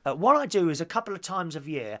myself. What I do is a couple of times a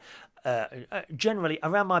year, generally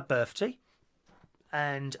around my birthday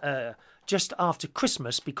and just after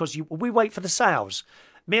Christmas, because we wait for the sales.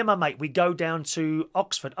 Me and my mate, we go down to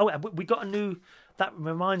Oxford. Oh, we got a new... That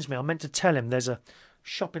reminds me, I meant to tell him there's a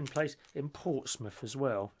shopping place in Portsmouth as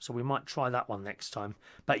well. So we might try that one next time.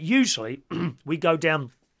 But usually, we go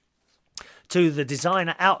down to the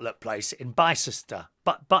designer outlet place in Bicester,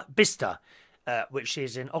 which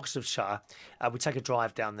is in Oxfordshire. We take a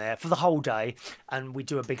drive down there for the whole day and we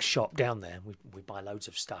do a big shop down there. We buy loads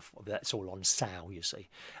of stuff that's all on sale, you see.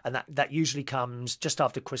 And that usually comes just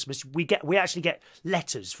after Christmas. We actually get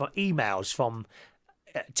letters emails from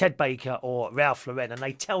Ted Baker or Ralph Lauren, and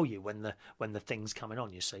they tell you when the thing's coming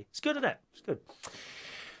on, you see. It's good, isn't it? It's good.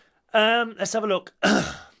 Let's have a look.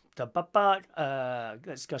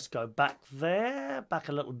 Let's just go back there. Back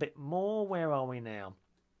a little bit more. Where are we now?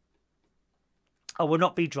 Oh, will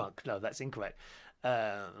not be drunk. No, that's incorrect.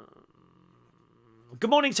 Good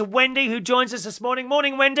morning to Wendy, who joins us this morning.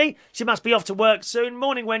 Morning, Wendy. She must be off to work soon.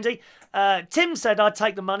 Morning, Wendy. Tim said I'd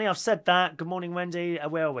take the money. I've said that. Good morning, Wendy.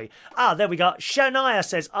 Where are we? Ah, there we go. Shania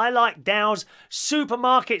says, I like Dow's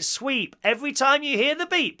supermarket sweep. Every time you hear the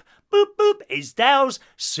beep, boop, boop, is Dow's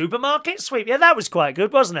supermarket sweep. Yeah, that was quite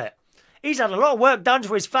good, wasn't it? He's had a lot of work done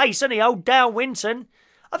to his face, hasn't he, old Dow Winton?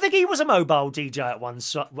 I think he was a mobile DJ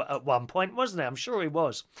at one point, wasn't he? I'm sure he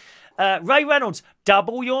was. Ray Reynolds,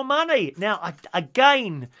 double your money. Now,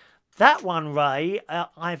 again, that one, Ray,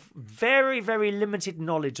 I've very, very limited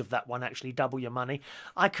knowledge of that one, actually, double your money.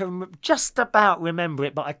 I can just about remember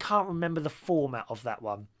it, but I can't remember the format of that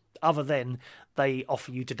one. Other than they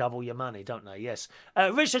offer you to double your money, don't they? Yes.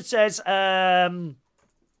 Richard says, good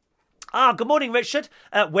morning, Richard.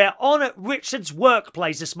 We're on at Richard's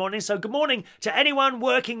workplace this morning, so good morning to anyone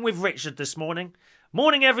working with Richard this morning.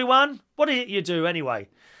 Morning, everyone. What is it you do, anyway?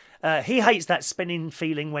 He hates that spinning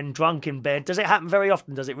feeling when drunk in bed. Does it happen very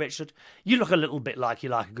often, does it, Richard? You look a little bit like you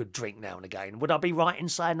like a good drink now and again. Would I be right in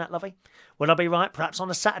saying that, lovey? Would I be right, perhaps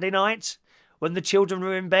on a Saturday night when the children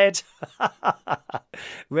are in bed?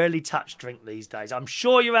 Rarely touch drink these days. I'm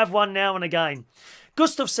sure you have one now and again.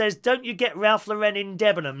 Gustav says, don't you get Ralph Lauren in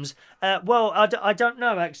Debenhams? Well, I don't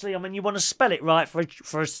know, actually. I mean, you want to spell it right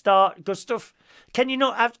for a start, Gustav? Can you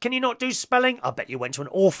not do spelling? I bet you went to an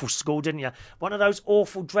awful school, didn't you? One of those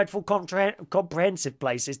awful, dreadful, comprehensive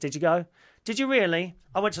places, did you go? Did you really?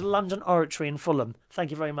 I went to the London Oratory in Fulham.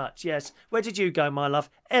 Thank you very much, yes. Where did you go, my love?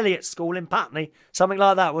 Elliot School in Putney. Something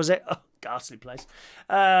like that, was it? Oh, ghastly place.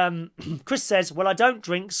 Chris says, well, I don't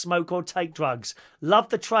drink, smoke or take drugs. Love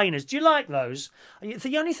the trainers. Do you like those?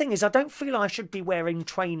 The only thing is I don't feel I should be wearing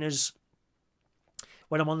trainers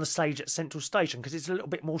when I'm on the stage at Central Station because it's a little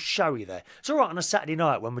bit more showy there. It's all right on a Saturday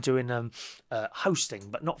night when we're doing hosting,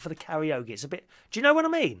 but not for the karaoke. It's a bit... Do you know what I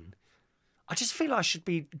mean? I just feel I should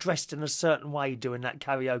be dressed in a certain way doing that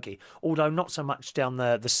karaoke, although not so much down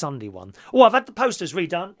the Sunday one. Oh, I've had the posters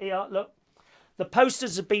redone. Here, look. The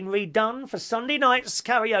posters have been redone for Sunday night's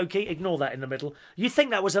karaoke. Ignore that in the middle. You'd think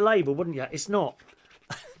that was a label, wouldn't you? It's not.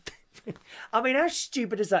 I mean, how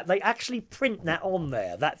stupid is that? They actually print that on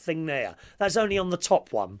there, that thing there. That's only on the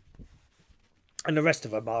top one. And the rest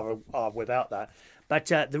of them are without that. But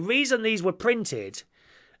the reason these were printed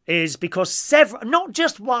is because not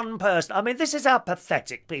just one person. I mean, this is how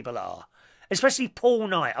pathetic people are. Especially Paul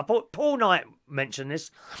Knight. Paul Knight mentioned this.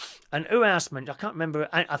 And who else mentioned? I can't remember.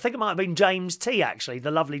 I think it might have been James T, actually. The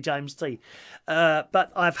lovely James T.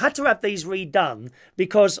 But I've had to have these redone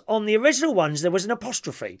because on the original ones there was an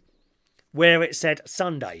apostrophe where it said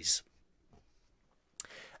Sundays.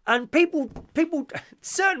 And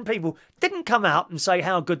certain people didn't come out and say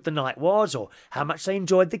how good the night was or how much they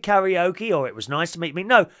enjoyed the karaoke or it was nice to meet me.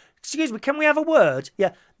 No, excuse me, can we have a word?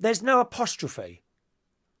 Yeah, there's no apostrophe.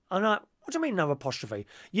 I'm like, what do you mean no apostrophe?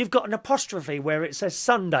 You've got an apostrophe where it says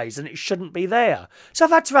Sundays and it shouldn't be there. So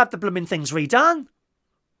I've had to have the blooming things redone.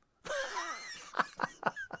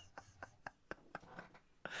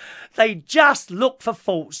 They just look for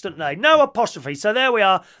faults, don't they? No apostrophe. So there we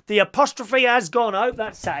are. The apostrophe has gone. I hope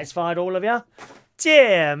that satisfied all of you.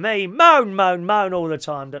 Dear me. Moan, moan, moan all the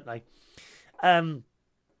time, don't they?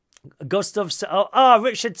 Gustav said,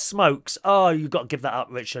 Richard smokes. Oh, you've got to give that up,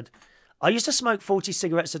 Richard. I used to smoke 40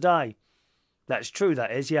 cigarettes a day. That's true,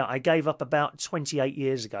 that is. Yeah, I gave up about 28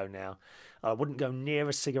 years ago now. I wouldn't go near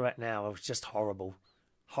a cigarette now. It was just horrible.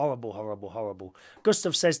 Horrible, horrible, horrible.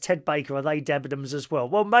 Gustav says, Ted Baker, are they Debenhams as well?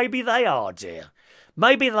 Well, maybe they are, dear.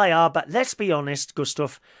 Maybe they are, but let's be honest,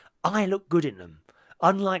 Gustav, I look good in them.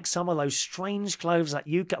 Unlike some of those strange clothes that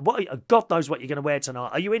you... God knows what you're going to wear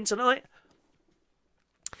tonight. Are you in tonight?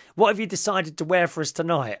 What have you decided to wear for us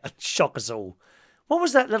tonight? Shock us all. What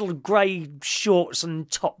was that little grey shorts and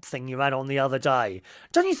top thing you had on the other day?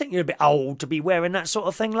 Don't you think you're a bit old to be wearing that sort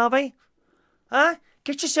of thing, lovey? Huh?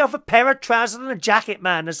 Get yourself a pair of trousers and a jacket,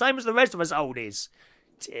 man, the same as the rest of us oldies.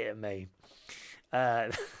 Dear me.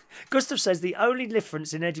 Gustav says the only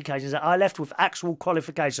difference in education is that I left with actual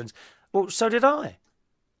qualifications. Well, so did I.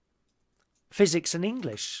 Physics and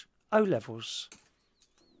English. O-levels.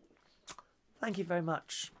 Thank you very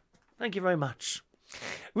much. Thank you very much.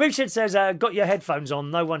 Richard says, got your headphones on,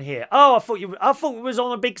 no one here. Oh, I thought it was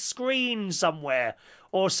on a big screen somewhere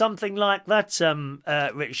or something like that,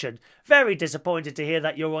 Richard. Very disappointed to hear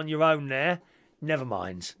that you're on your own there. Never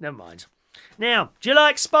mind, never mind. Now, do you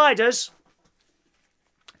like spiders?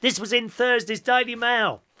 This was in Thursday's Daily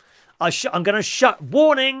Mail. I'm going to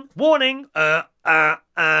warning.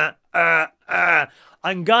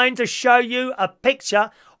 I'm going to show you a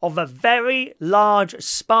picture of a very large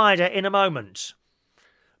spider in a moment.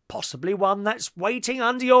 Possibly one that's waiting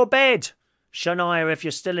under your bed. Shania, if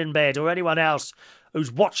you're still in bed, or anyone else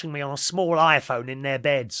who's watching me on a small iPhone in their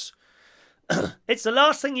beds. It's the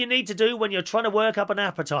last thing you need to do when you're trying to work up an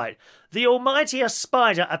appetite. The almighty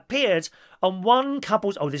spider appeared on one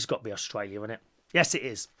couple's... Oh, this has got to be Australia, isn't it? Yes, it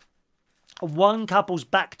is. On one couple's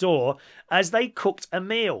back door as they cooked a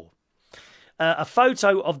meal. A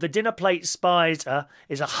photo of the dinner plate spider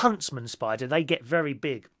is a huntsman spider. They get very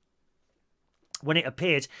big. When it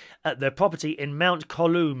appeared at their property in Mount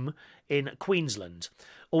Column in Queensland.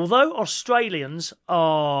 Although Australians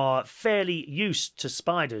are fairly used to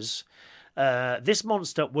spiders, this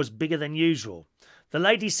monster was bigger than usual. The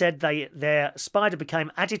lady said their spider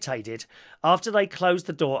became agitated after they closed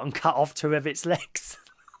the door and cut off 2 of its legs.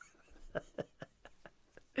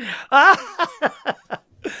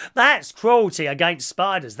 That's cruelty against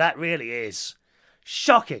spiders. That really is.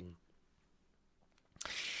 Shocking.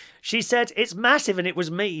 She said, it's massive and it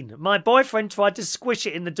was mean. My boyfriend tried to squish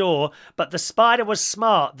it in the door, but the spider was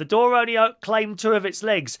smart. The door only claimed 2 of its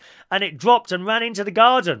legs and it dropped and ran into the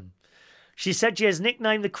garden. She said she has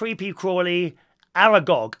nicknamed the creepy crawly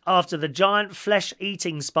Aragog after the giant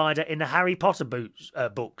flesh-eating spider in the Harry Potter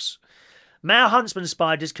books. Male huntsman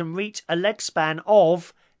spiders can reach a leg span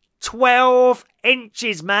of 12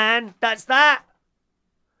 inches, man. That's that.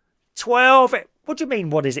 12. What do you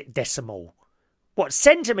mean, what is it, decimal? What,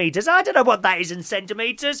 centimetres? I don't know what that is in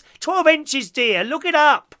centimetres. 12 inches, dear. Look it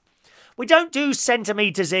up. We don't do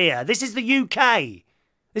centimetres here. This is the UK.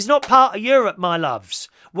 It's not part of Europe, my loves.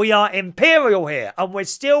 We are imperial here, and we're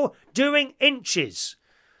still doing inches.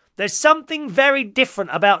 There's something very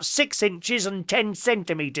different about 6 inches and 10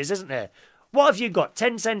 centimetres, isn't there? What have you got?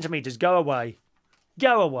 10 centimetres. Go away.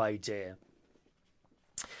 Go away, dear.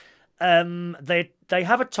 They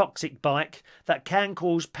have a toxic bite that can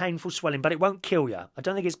cause painful swelling, but it won't kill you. I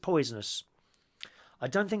don't think it's poisonous. I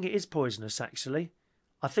don't think it is poisonous, actually.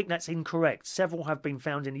 I think that's incorrect. Several have been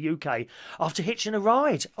found in the UK after hitching a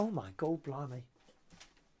ride. Oh, my God, blimey.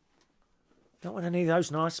 Don't want any of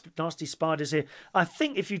those nasty spiders here. I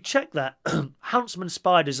think if you check that, huntsman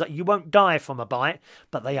spiders, you won't die from a bite,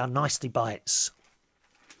 but they are nasty bites.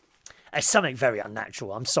 It's something very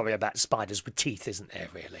unnatural. I'm sorry about spiders with teeth, isn't there,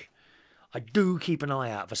 really? I do keep an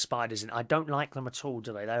eye out for spiders, and I don't like them at all,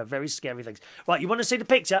 do they? They are very scary things. Right, you want to see the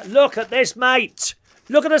picture? Look at this, mate.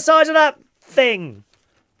 Look at the size of that thing.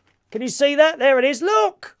 Can you see that? There it is.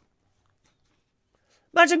 Look.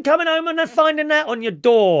 Imagine coming home and then finding that on your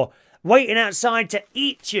door, waiting outside to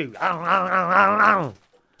eat you.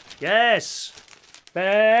 Yes.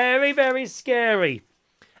 Very, very scary.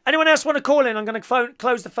 Anyone else want to call in? I'm going to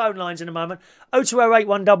close the phone lines in a moment. 0208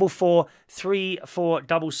 144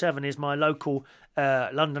 3477 is my local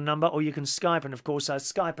London number, or you can Skype, and of course,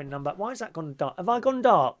 Skyping number. Why has that gone dark? Have I gone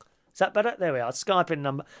dark? Is that better? There we are. Skyping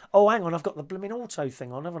number. Oh, hang on. I've got the blooming auto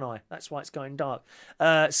thing on, haven't I? That's why it's going dark.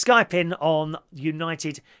 Skyping on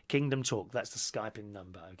United Kingdom Talk. That's the Skyping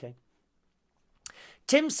number, okay?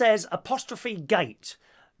 Tim says, apostrophe gate.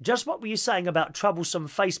 Just what were you saying about troublesome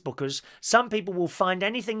Facebookers? Some people will find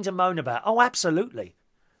anything to moan about. Oh, absolutely.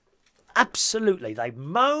 Absolutely. They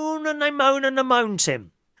moan and they moan and they moan,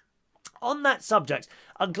 Tim. On that subject,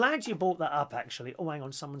 I'm glad you brought that up, actually. Oh, hang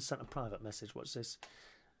on. Someone sent a private message. What's this?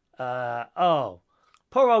 Oh,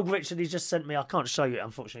 poor old Richard. He's just sent me, I can't show you it,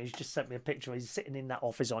 unfortunately. He's just sent me a picture. He's sitting in that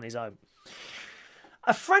office on his own.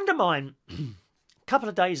 A friend of mine, a couple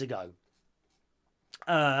of days ago,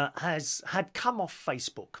 had come off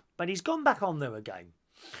Facebook, but he's gone back on there again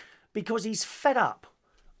because he's fed up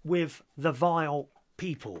with the vile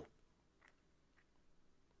people.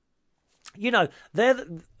 You know, they're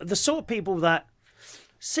the sort of people that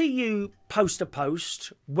see you post a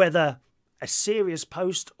post, whether a serious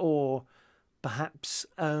post or perhaps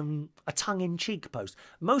a tongue-in-cheek post.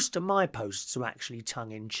 Most of my posts are actually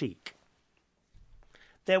tongue-in-cheek.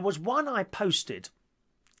 There was one I posted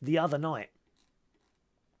the other night,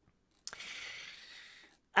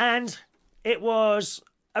 and it was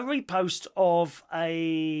a repost of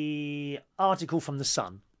a article from The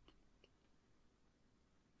Sun.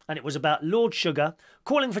 And it was about Lord Sugar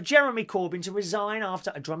calling for Jeremy Corbyn to resign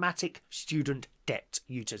after a dramatic student debt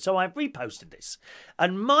UTA. So I reposted this.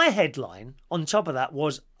 And my headline on top of that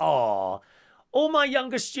was, all my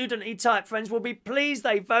younger student-y type friends will be pleased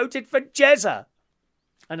they voted for Jezza.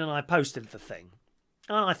 And then I posted the thing.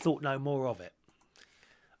 And I thought no more of it.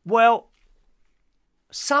 Well,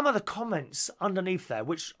 some of the comments underneath there,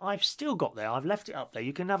 which I've still got there, I've left it up there,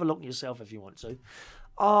 you can have a look yourself if you want to,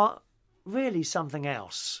 are really something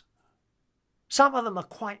else. Some of them are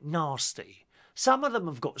quite nasty. Some of them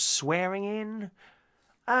have got swearing in.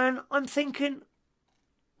 And I'm thinking,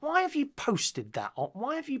 why have you posted that?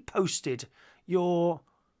 Why have you posted your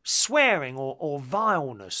swearing or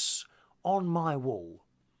vileness on my wall?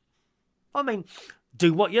 I mean,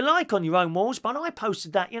 do what you like on your own walls, but I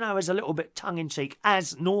posted that, as a little bit tongue-in-cheek,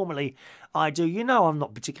 as normally I do. I'm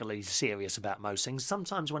not particularly serious about most things.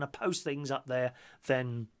 Sometimes when I post things up there,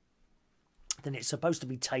 then it's supposed to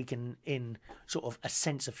be taken in sort of a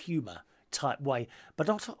sense of humour type way, but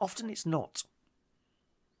often it's not.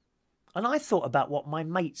 And I thought about what my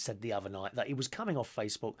mate said the other night, that he was coming off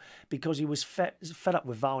Facebook because he was fed up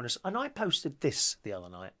with vileness, and I posted this the other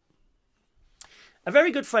night. A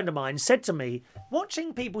very good friend of mine said to me,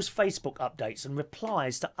 watching people's Facebook updates and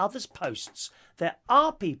replies to others' posts, there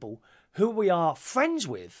are people who we are friends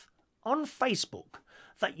with on Facebook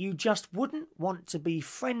that you just wouldn't want to be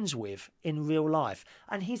friends with in real life.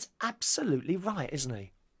 And he's absolutely right, isn't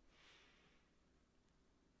he?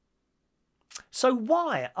 So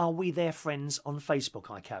why are we their friends on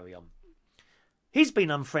Facebook, I carry on. He's been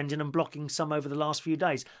unfriending and blocking some over the last few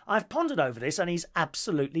days. I've pondered over this and he's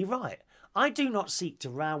absolutely right. I do not seek to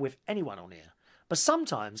row with anyone on here, but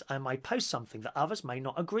sometimes I may post something that others may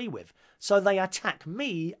not agree with, so they attack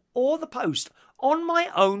me or the post on my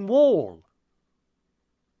own wall.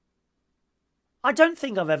 I don't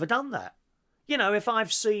think I've ever done that. You know, if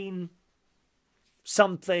I've seen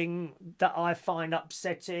something that I find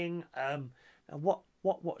upsetting,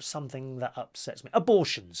 what's something that upsets me?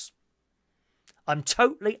 Abortions. I'm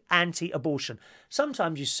totally anti-abortion.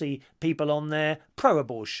 Sometimes you see people on there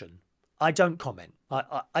pro-abortion. I don't comment.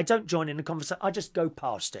 I don't join in the conversation. I just go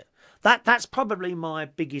past it. That's probably my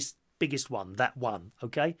biggest one. That one,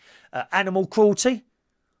 okay? Animal cruelty.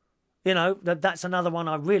 You know, that's another one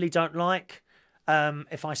I really don't like.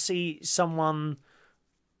 If I see someone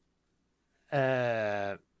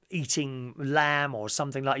eating lamb or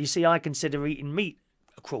something like, you see, I consider eating meat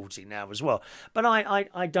a cruelty now as well. But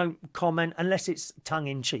I don't comment unless it's tongue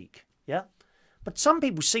in cheek. Yeah. But some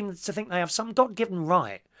people seem to think they have some God-given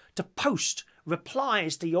right to post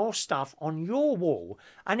replies to your stuff on your wall,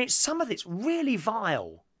 and some of it's really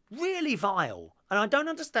vile, really vile. And I don't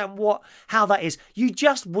understand how that is. You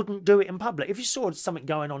just wouldn't do it in public. If you saw something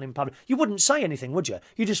going on in public, you wouldn't say anything, would you?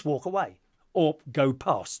 You just walk away or go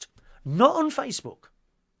past. Not on Facebook.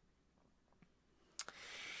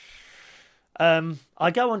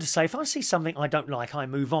 I go on to say, if I see something I don't like, I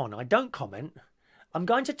move on. I don't comment. I'm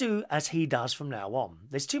going to do as he does from now on.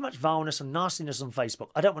 There's too much vileness and nastiness on Facebook.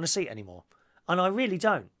 I don't want to see it anymore. And I really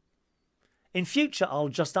don't. In future, I'll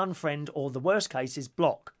just unfriend, or the worst case is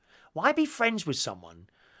block. Why be friends with someone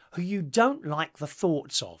who you don't like the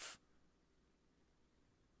thoughts of?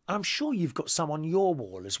 And I'm sure you've got some on your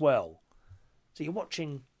wall as well. So you're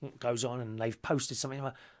watching what goes on and they've posted something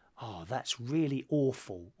like, oh, that's really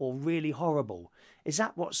awful or really horrible. Is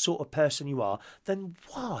that what sort of person you are? Then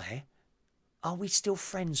why are we still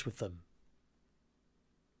friends with them?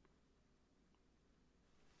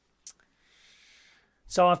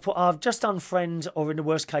 So I've just unfriend, or in the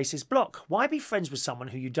worst cases, block. Why be friends with someone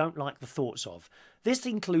who you don't like the thoughts of? This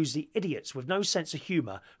includes the idiots with no sense of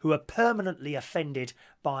humour who are permanently offended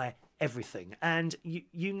by everything. And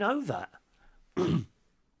you know that.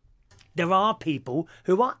 There are people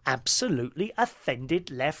who are absolutely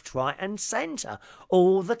offended left, right and centre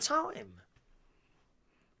all the time.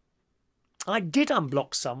 I did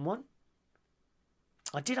unblock someone.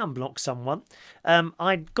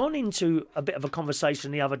 I'd gone into a bit of a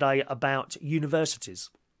conversation the other day about universities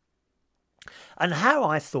and how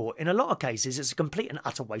I thought in a lot of cases it's a complete and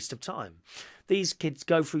utter waste of time. These kids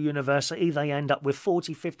go through university, they end up with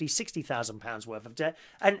 40, 50, 60,000 pounds worth of debt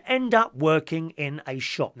and end up working in a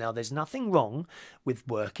shop. Now, there's nothing wrong with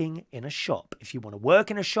working in a shop. If you want to work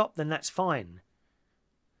in a shop, then that's fine.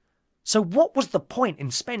 So what was the point in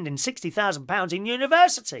spending £60,000 in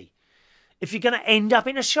university if you're going to end up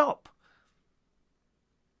in a shop?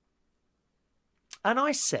 And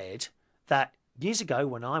I said that years ago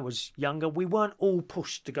when I was younger, we weren't all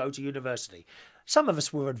pushed to go to university. Some of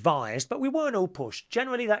us were advised, but we weren't all pushed.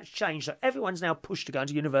 Generally, that's changed. So everyone's now pushed to go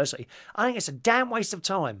to university. I think it's a damn waste of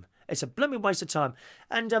time. It's a blooming waste of time.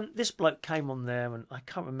 And this bloke came on there, and I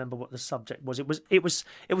can't remember what the subject was. It was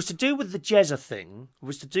to do with the Jezza thing. It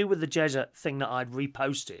was to do with the Jezza thing that I'd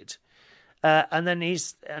reposted. And then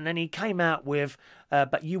he came out with,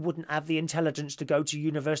 but you wouldn't have the intelligence to go to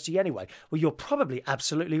university anyway. Well, you're probably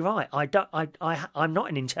absolutely right. I'm not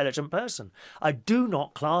an intelligent person. I do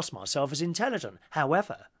not class myself as intelligent.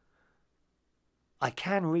 However, I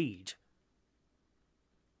can read.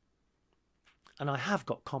 And I have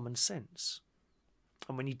got common sense.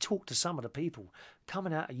 And when you talk to some of the people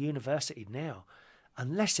coming out of university now,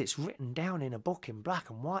 unless it's written down in a book in black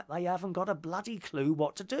and white, they haven't got a bloody clue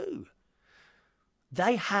what to do.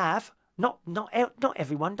 They have, not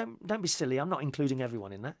everyone, don't be silly, I'm not including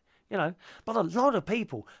everyone in that, you know, but a lot of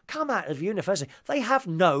people come out of university, they have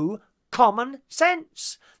no common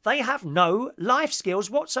sense. They have no life skills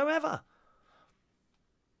whatsoever.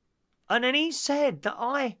 And then he said that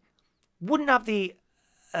I wouldn't have the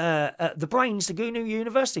brains to go to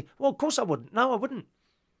university. Well, of course I wouldn't. No, I wouldn't.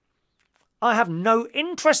 I have no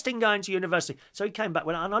interest in going to university. So he came back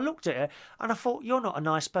with it, and I looked at it, and I thought, you're not a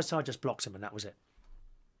nice person. I just blocked him, and that was it.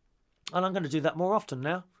 And I'm going to do that more often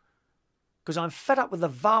now. because I'm fed up with the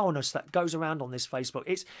vileness that goes around on this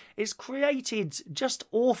Facebook. It's created just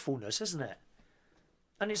awfulness, isn't it?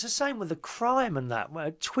 And it's the same with the crime and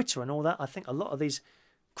that, Twitter and all that. I think a lot of these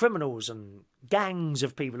criminals and gangs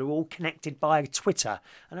of people are all connected by Twitter.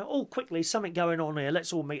 And they're all quickly, something going on here,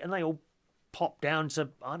 let's all meet. And they all pop down to,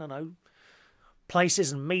 I don't know,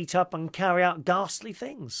 places and meet up and carry out ghastly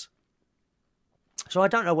things. So I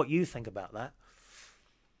don't know what you think about that.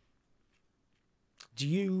 Do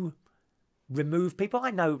you remove people?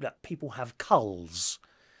 I know that people have culls,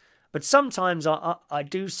 but sometimes I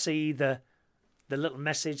do see the little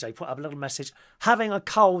message. They put up a little message, having a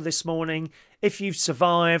cull this morning. If you've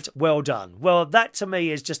survived, well done. Well, that to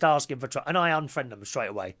me is just asking for trouble, and I unfriend them straight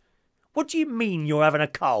away. What do you mean you're having a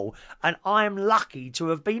cull and I'm lucky to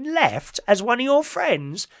have been left as one of your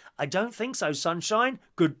friends? I don't think so, sunshine.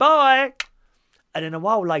 Goodbye. And then a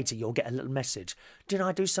while later, you'll get a little message. Did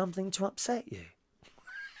I do something to upset you?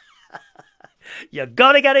 You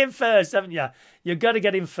got to get in first, haven't you? You got to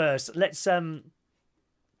get in first. Let's have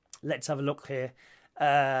a look here.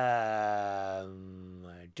 There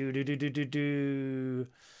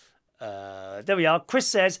we are. Chris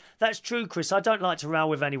says, that's true, Chris. I don't like to row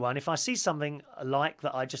with anyone. If I see something I like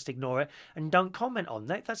that, I just ignore it and don't comment on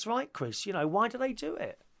that. That's right, Chris. You know, why do they do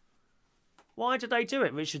it? Why do they do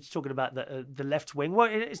it? Richard's talking about the left wing. Well,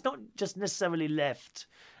 it's not just necessarily left,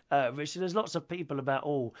 Richard. There's lots of people about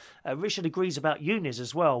all. Richard agrees about unis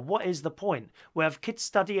as well. What is the point? We have kids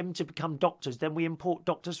studying to become doctors, then we import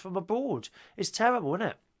doctors from abroad. It's terrible, isn't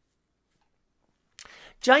it?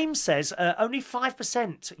 James says only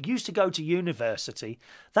 5% used to go to university.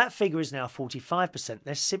 That figure is now 45%.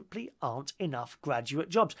 There simply aren't enough graduate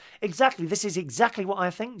jobs. Exactly. This is exactly what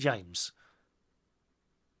I think, James.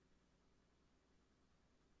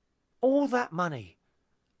 All that money.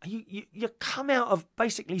 You come out of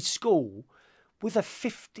basically school with a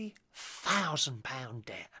 £50,000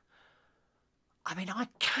 debt. I mean, I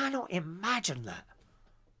cannot imagine that.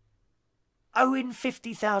 Owing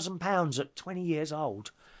 £50,000 at 20 years old.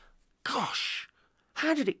 Gosh,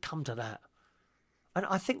 how did it come to that? And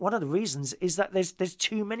I think one of the reasons is that there's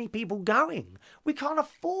too many people going. We can't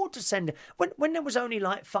afford to send... When there was only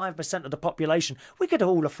like 5% of the population, we could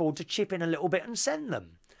all afford to chip in a little bit and send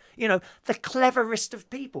them. You know, the cleverest of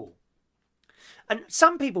people. And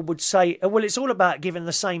some people would say, well, it's all about giving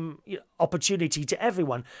the same opportunity to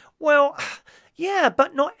everyone. Well, yeah,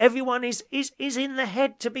 but not everyone is in the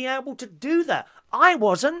head to be able to do that. I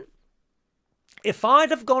wasn't. If I'd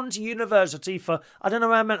have gone to university for, I don't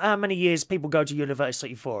know how many years people go to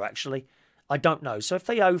university for, actually. I don't know. So if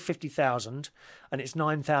they owe 50,000 and it's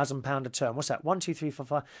 £9,000 a term, what's that? 1, 2, 3, 4,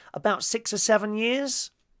 5, about 6 or 7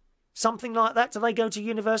 years? Something like that, do they go to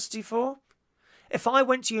university for? If I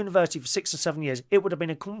went to university for 6 or 7 years, it would have been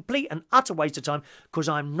a complete and utter waste of time because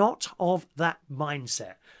I'm not of that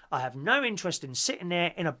mindset. I have no interest in sitting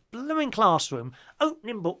there in a blooming classroom,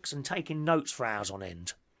 opening books and taking notes for hours on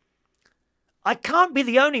end. I can't be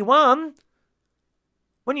the only one.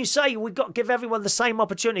 When you say we've got to give everyone the same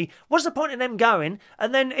opportunity, what's the point in them going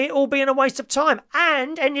and then it all being a waste of time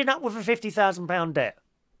and ending up with a £50,000 debt?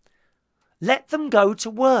 Let them go to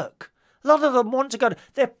work. A lot of them want to go.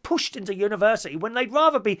 They're pushed into university when they'd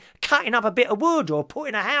rather be cutting up a bit of wood or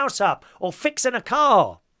putting a house up or fixing a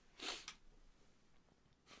car.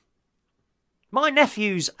 My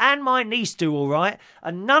nephews and my niece do all right,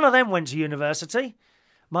 and none of them went to university.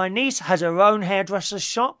 My niece has her own hairdresser's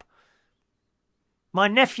shop. My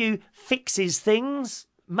nephew fixes things,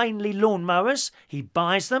 mainly lawnmowers. He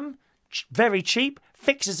buys them, very cheap,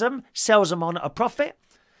 fixes them, sells them on at a profit.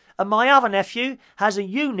 And my other nephew has a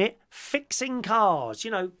unit fixing cars,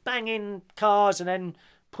 you know, banging cars and then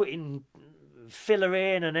putting filler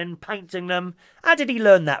in and then painting them. How did he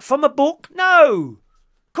learn that? From a book? No!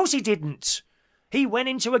 Of course he didn't. He went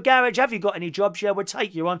into a garage. Have you got any jobs? Yeah, we'll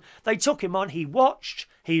take you on. They took him on. He watched.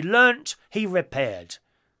 He learnt. He repaired.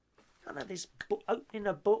 None of this book, opening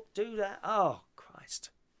a book, do that. Oh, Christ.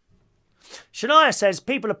 Shania says,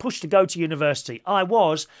 people are pushed to go to university. I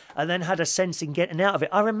was, and then had a sense in getting out of it.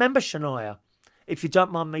 I remember Shania. If you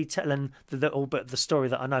don't mind me telling the little bit of the story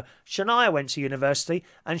that I know. Shania went to university,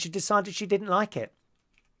 and she decided she didn't like it.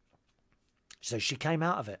 So she came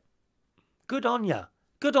out of it. Good on ya.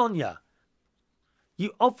 Good on ya.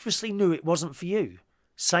 You obviously knew it wasn't for you.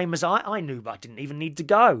 Same as I knew, but I didn't even need to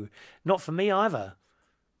go. Not for me either.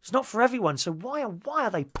 It's not for everyone, so why are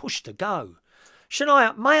they pushed to go?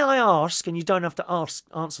 Shania, may I ask, and you don't have to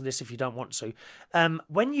answer this if you don't want to,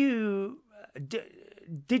 when you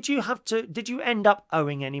did you end up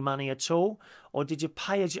owing any money at all, or did you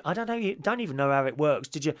pay as you, I don't know, you don't even know how it works.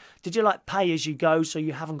 Did you like pay as you go, so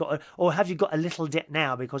you haven't got or have you got a little debt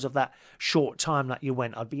now because of that short time that you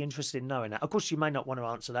went? I'd be interested in knowing that. Of course, you may not want to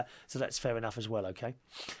answer that, so that's fair enough as well, okay?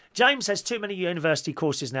 James says, too many university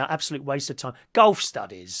courses now, absolute waste of time. Golf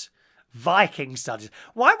studies, Viking studies.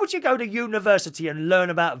 Why would you go to university and learn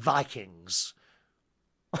about Vikings?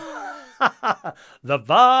 The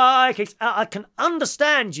Vikings. I can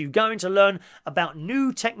understand you going to learn about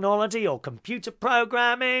new technology or computer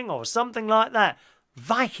programming or something like that.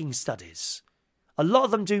 Viking studies. A lot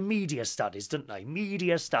of them do media studies, don't they?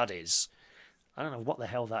 Media studies. I don't know what the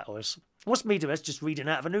hell that was. What's media? That's just reading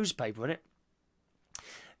out of a newspaper, isn't it?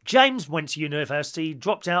 James went to university,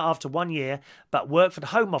 dropped out after 1 year, but worked for the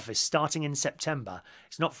Home Office starting in September.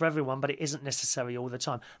 It's not for everyone, but it isn't necessary all the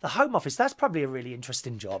time. The Home Office, that's probably a really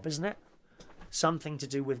interesting job, isn't it? Something to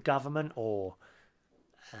do with government or,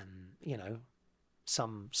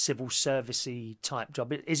 some civil servicey type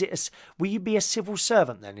job. Is it? Will you be a civil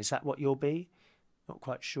servant then? Is that what you'll be? Not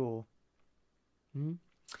quite sure.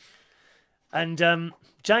 And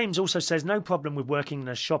James also says, no problem with working in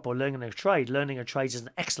a shop or learning a trade. Learning a trade is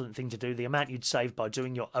an excellent thing to do. The amount you'd save by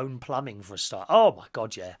doing your own plumbing for a start. Oh, my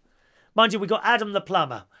God, yeah. Mind you, we've got Adam the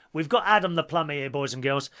plumber. We've got Adam the plumber here, boys and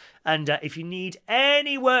girls. And if you need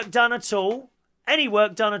any work done at all,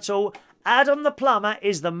 Adam the plumber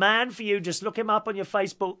is the man for you. Just look him up on your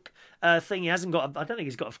Facebook thing. He hasn't got, I don't think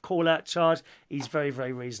he's got a call-out charge. He's very,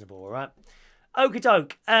 very reasonable, all right? Okie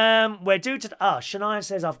doke. We're due to... Shania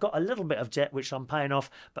says, I've got a little bit of debt, which I'm paying off,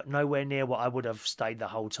 but nowhere near what I would have stayed the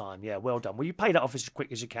whole time. Yeah, well done. Well, you pay that off as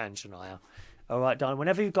quick as you can, Shania. All right, darling.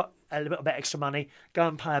 Whenever you've got a little bit extra money, go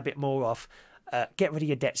and pay a bit more off. Get rid of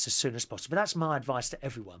your debts as soon as possible. That's my advice to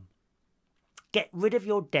everyone. Get rid of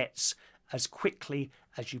your debts as quickly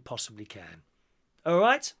as you possibly can. All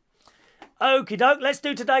right? Okie doke. Let's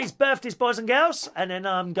do today's birthdays, boys and girls. And then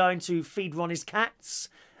I'm going to feed Ronnie's cats.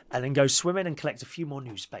 And then go swimming and collect a few more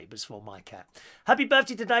newspapers for my cat. Happy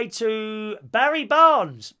birthday today to Barry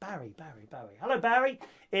Barnes. Barry. Hello, Barry.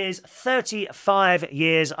 Is 35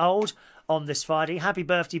 years old on this Friday. Happy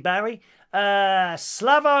birthday, Barry.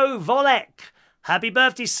 Slavo Volek. Happy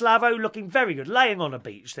birthday, Slavo. Looking very good. Laying on a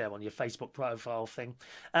beach there on your Facebook profile thing.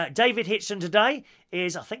 David Hitchson today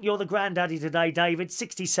is, I think you're the granddaddy today, David.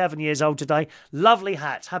 67 years old today. Lovely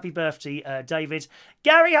hat. Happy birthday, David.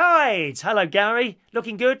 Gary Hyde. Hello, Gary.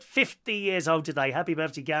 Looking good. 50 years old today. Happy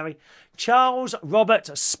birthday, Gary. Charles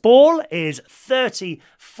Robert Spall is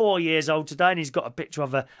 34 years old today, and he's got a picture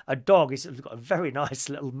of a dog. He's got a very nice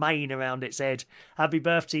little mane around its head. Happy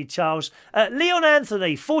birthday, Charles. Leon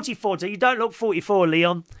Anthony, 44. You don't look 44,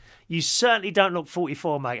 Leon. You certainly don't look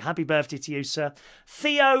 44, mate. Happy birthday to you, sir.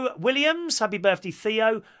 Theo Williams. Happy birthday,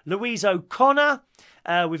 Theo. Louise O'Connor.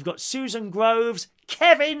 We've got Susan Groves.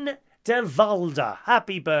 Kevin DeValda.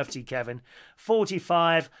 Happy birthday, Kevin.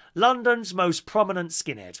 45. London's most prominent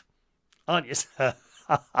skinhead. Aren't you, sir?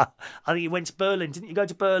 I think you went to Berlin. Didn't you go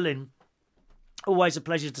to Berlin? Always a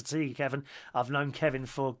pleasure to see you, Kevin. I've known Kevin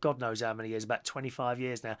for God knows how many years, about 25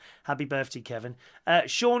 years now. Happy birthday, Kevin.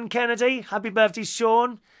 Shaune Kennedy. Happy birthday,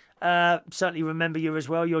 Shaune. Certainly remember you as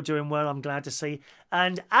well. You're doing well, I'm glad to see.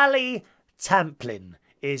 And Ali Tamplin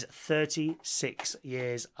is 36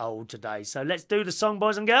 years old today. So let's do the song,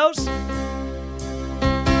 boys and girls.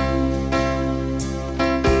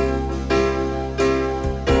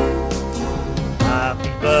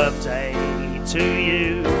 Happy birthday to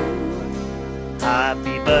you.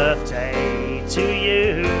 Happy birthday to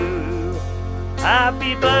you.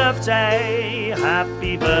 Happy birthday,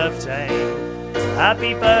 happy birthday,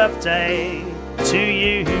 happy birthday to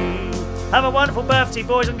you. Have a wonderful birthday,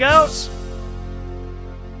 boys and girls.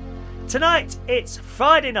 Tonight, it's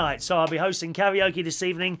Friday night, so I'll be hosting karaoke this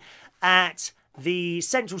evening at the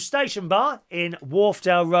Central Station Bar in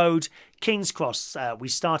Wharfdale Road, King's Cross. We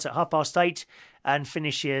start at 8:30 and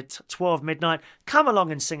finish at 12 midnight. Come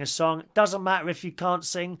along and sing a song. Doesn't matter if you can't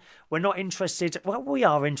sing. We're not interested. Well, we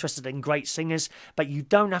are interested in great singers, but you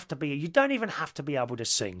don't even have to be able to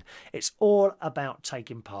sing. It's all about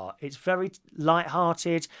taking part. It's very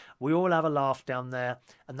light-hearted. We all have a laugh down there,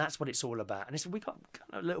 and that's what it's all about. And we got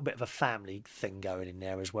a little bit of a family thing going in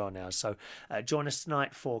there as well now. So join us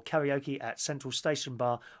tonight for karaoke at Central Station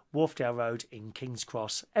Bar, Wharfdale Road in King's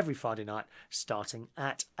Cross, every Friday night starting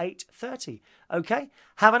at 8:30. Okay,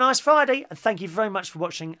 have a nice Friday, and thank you very much for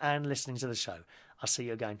watching and listening to the show. I'll see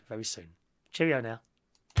you again very soon. Cheerio now.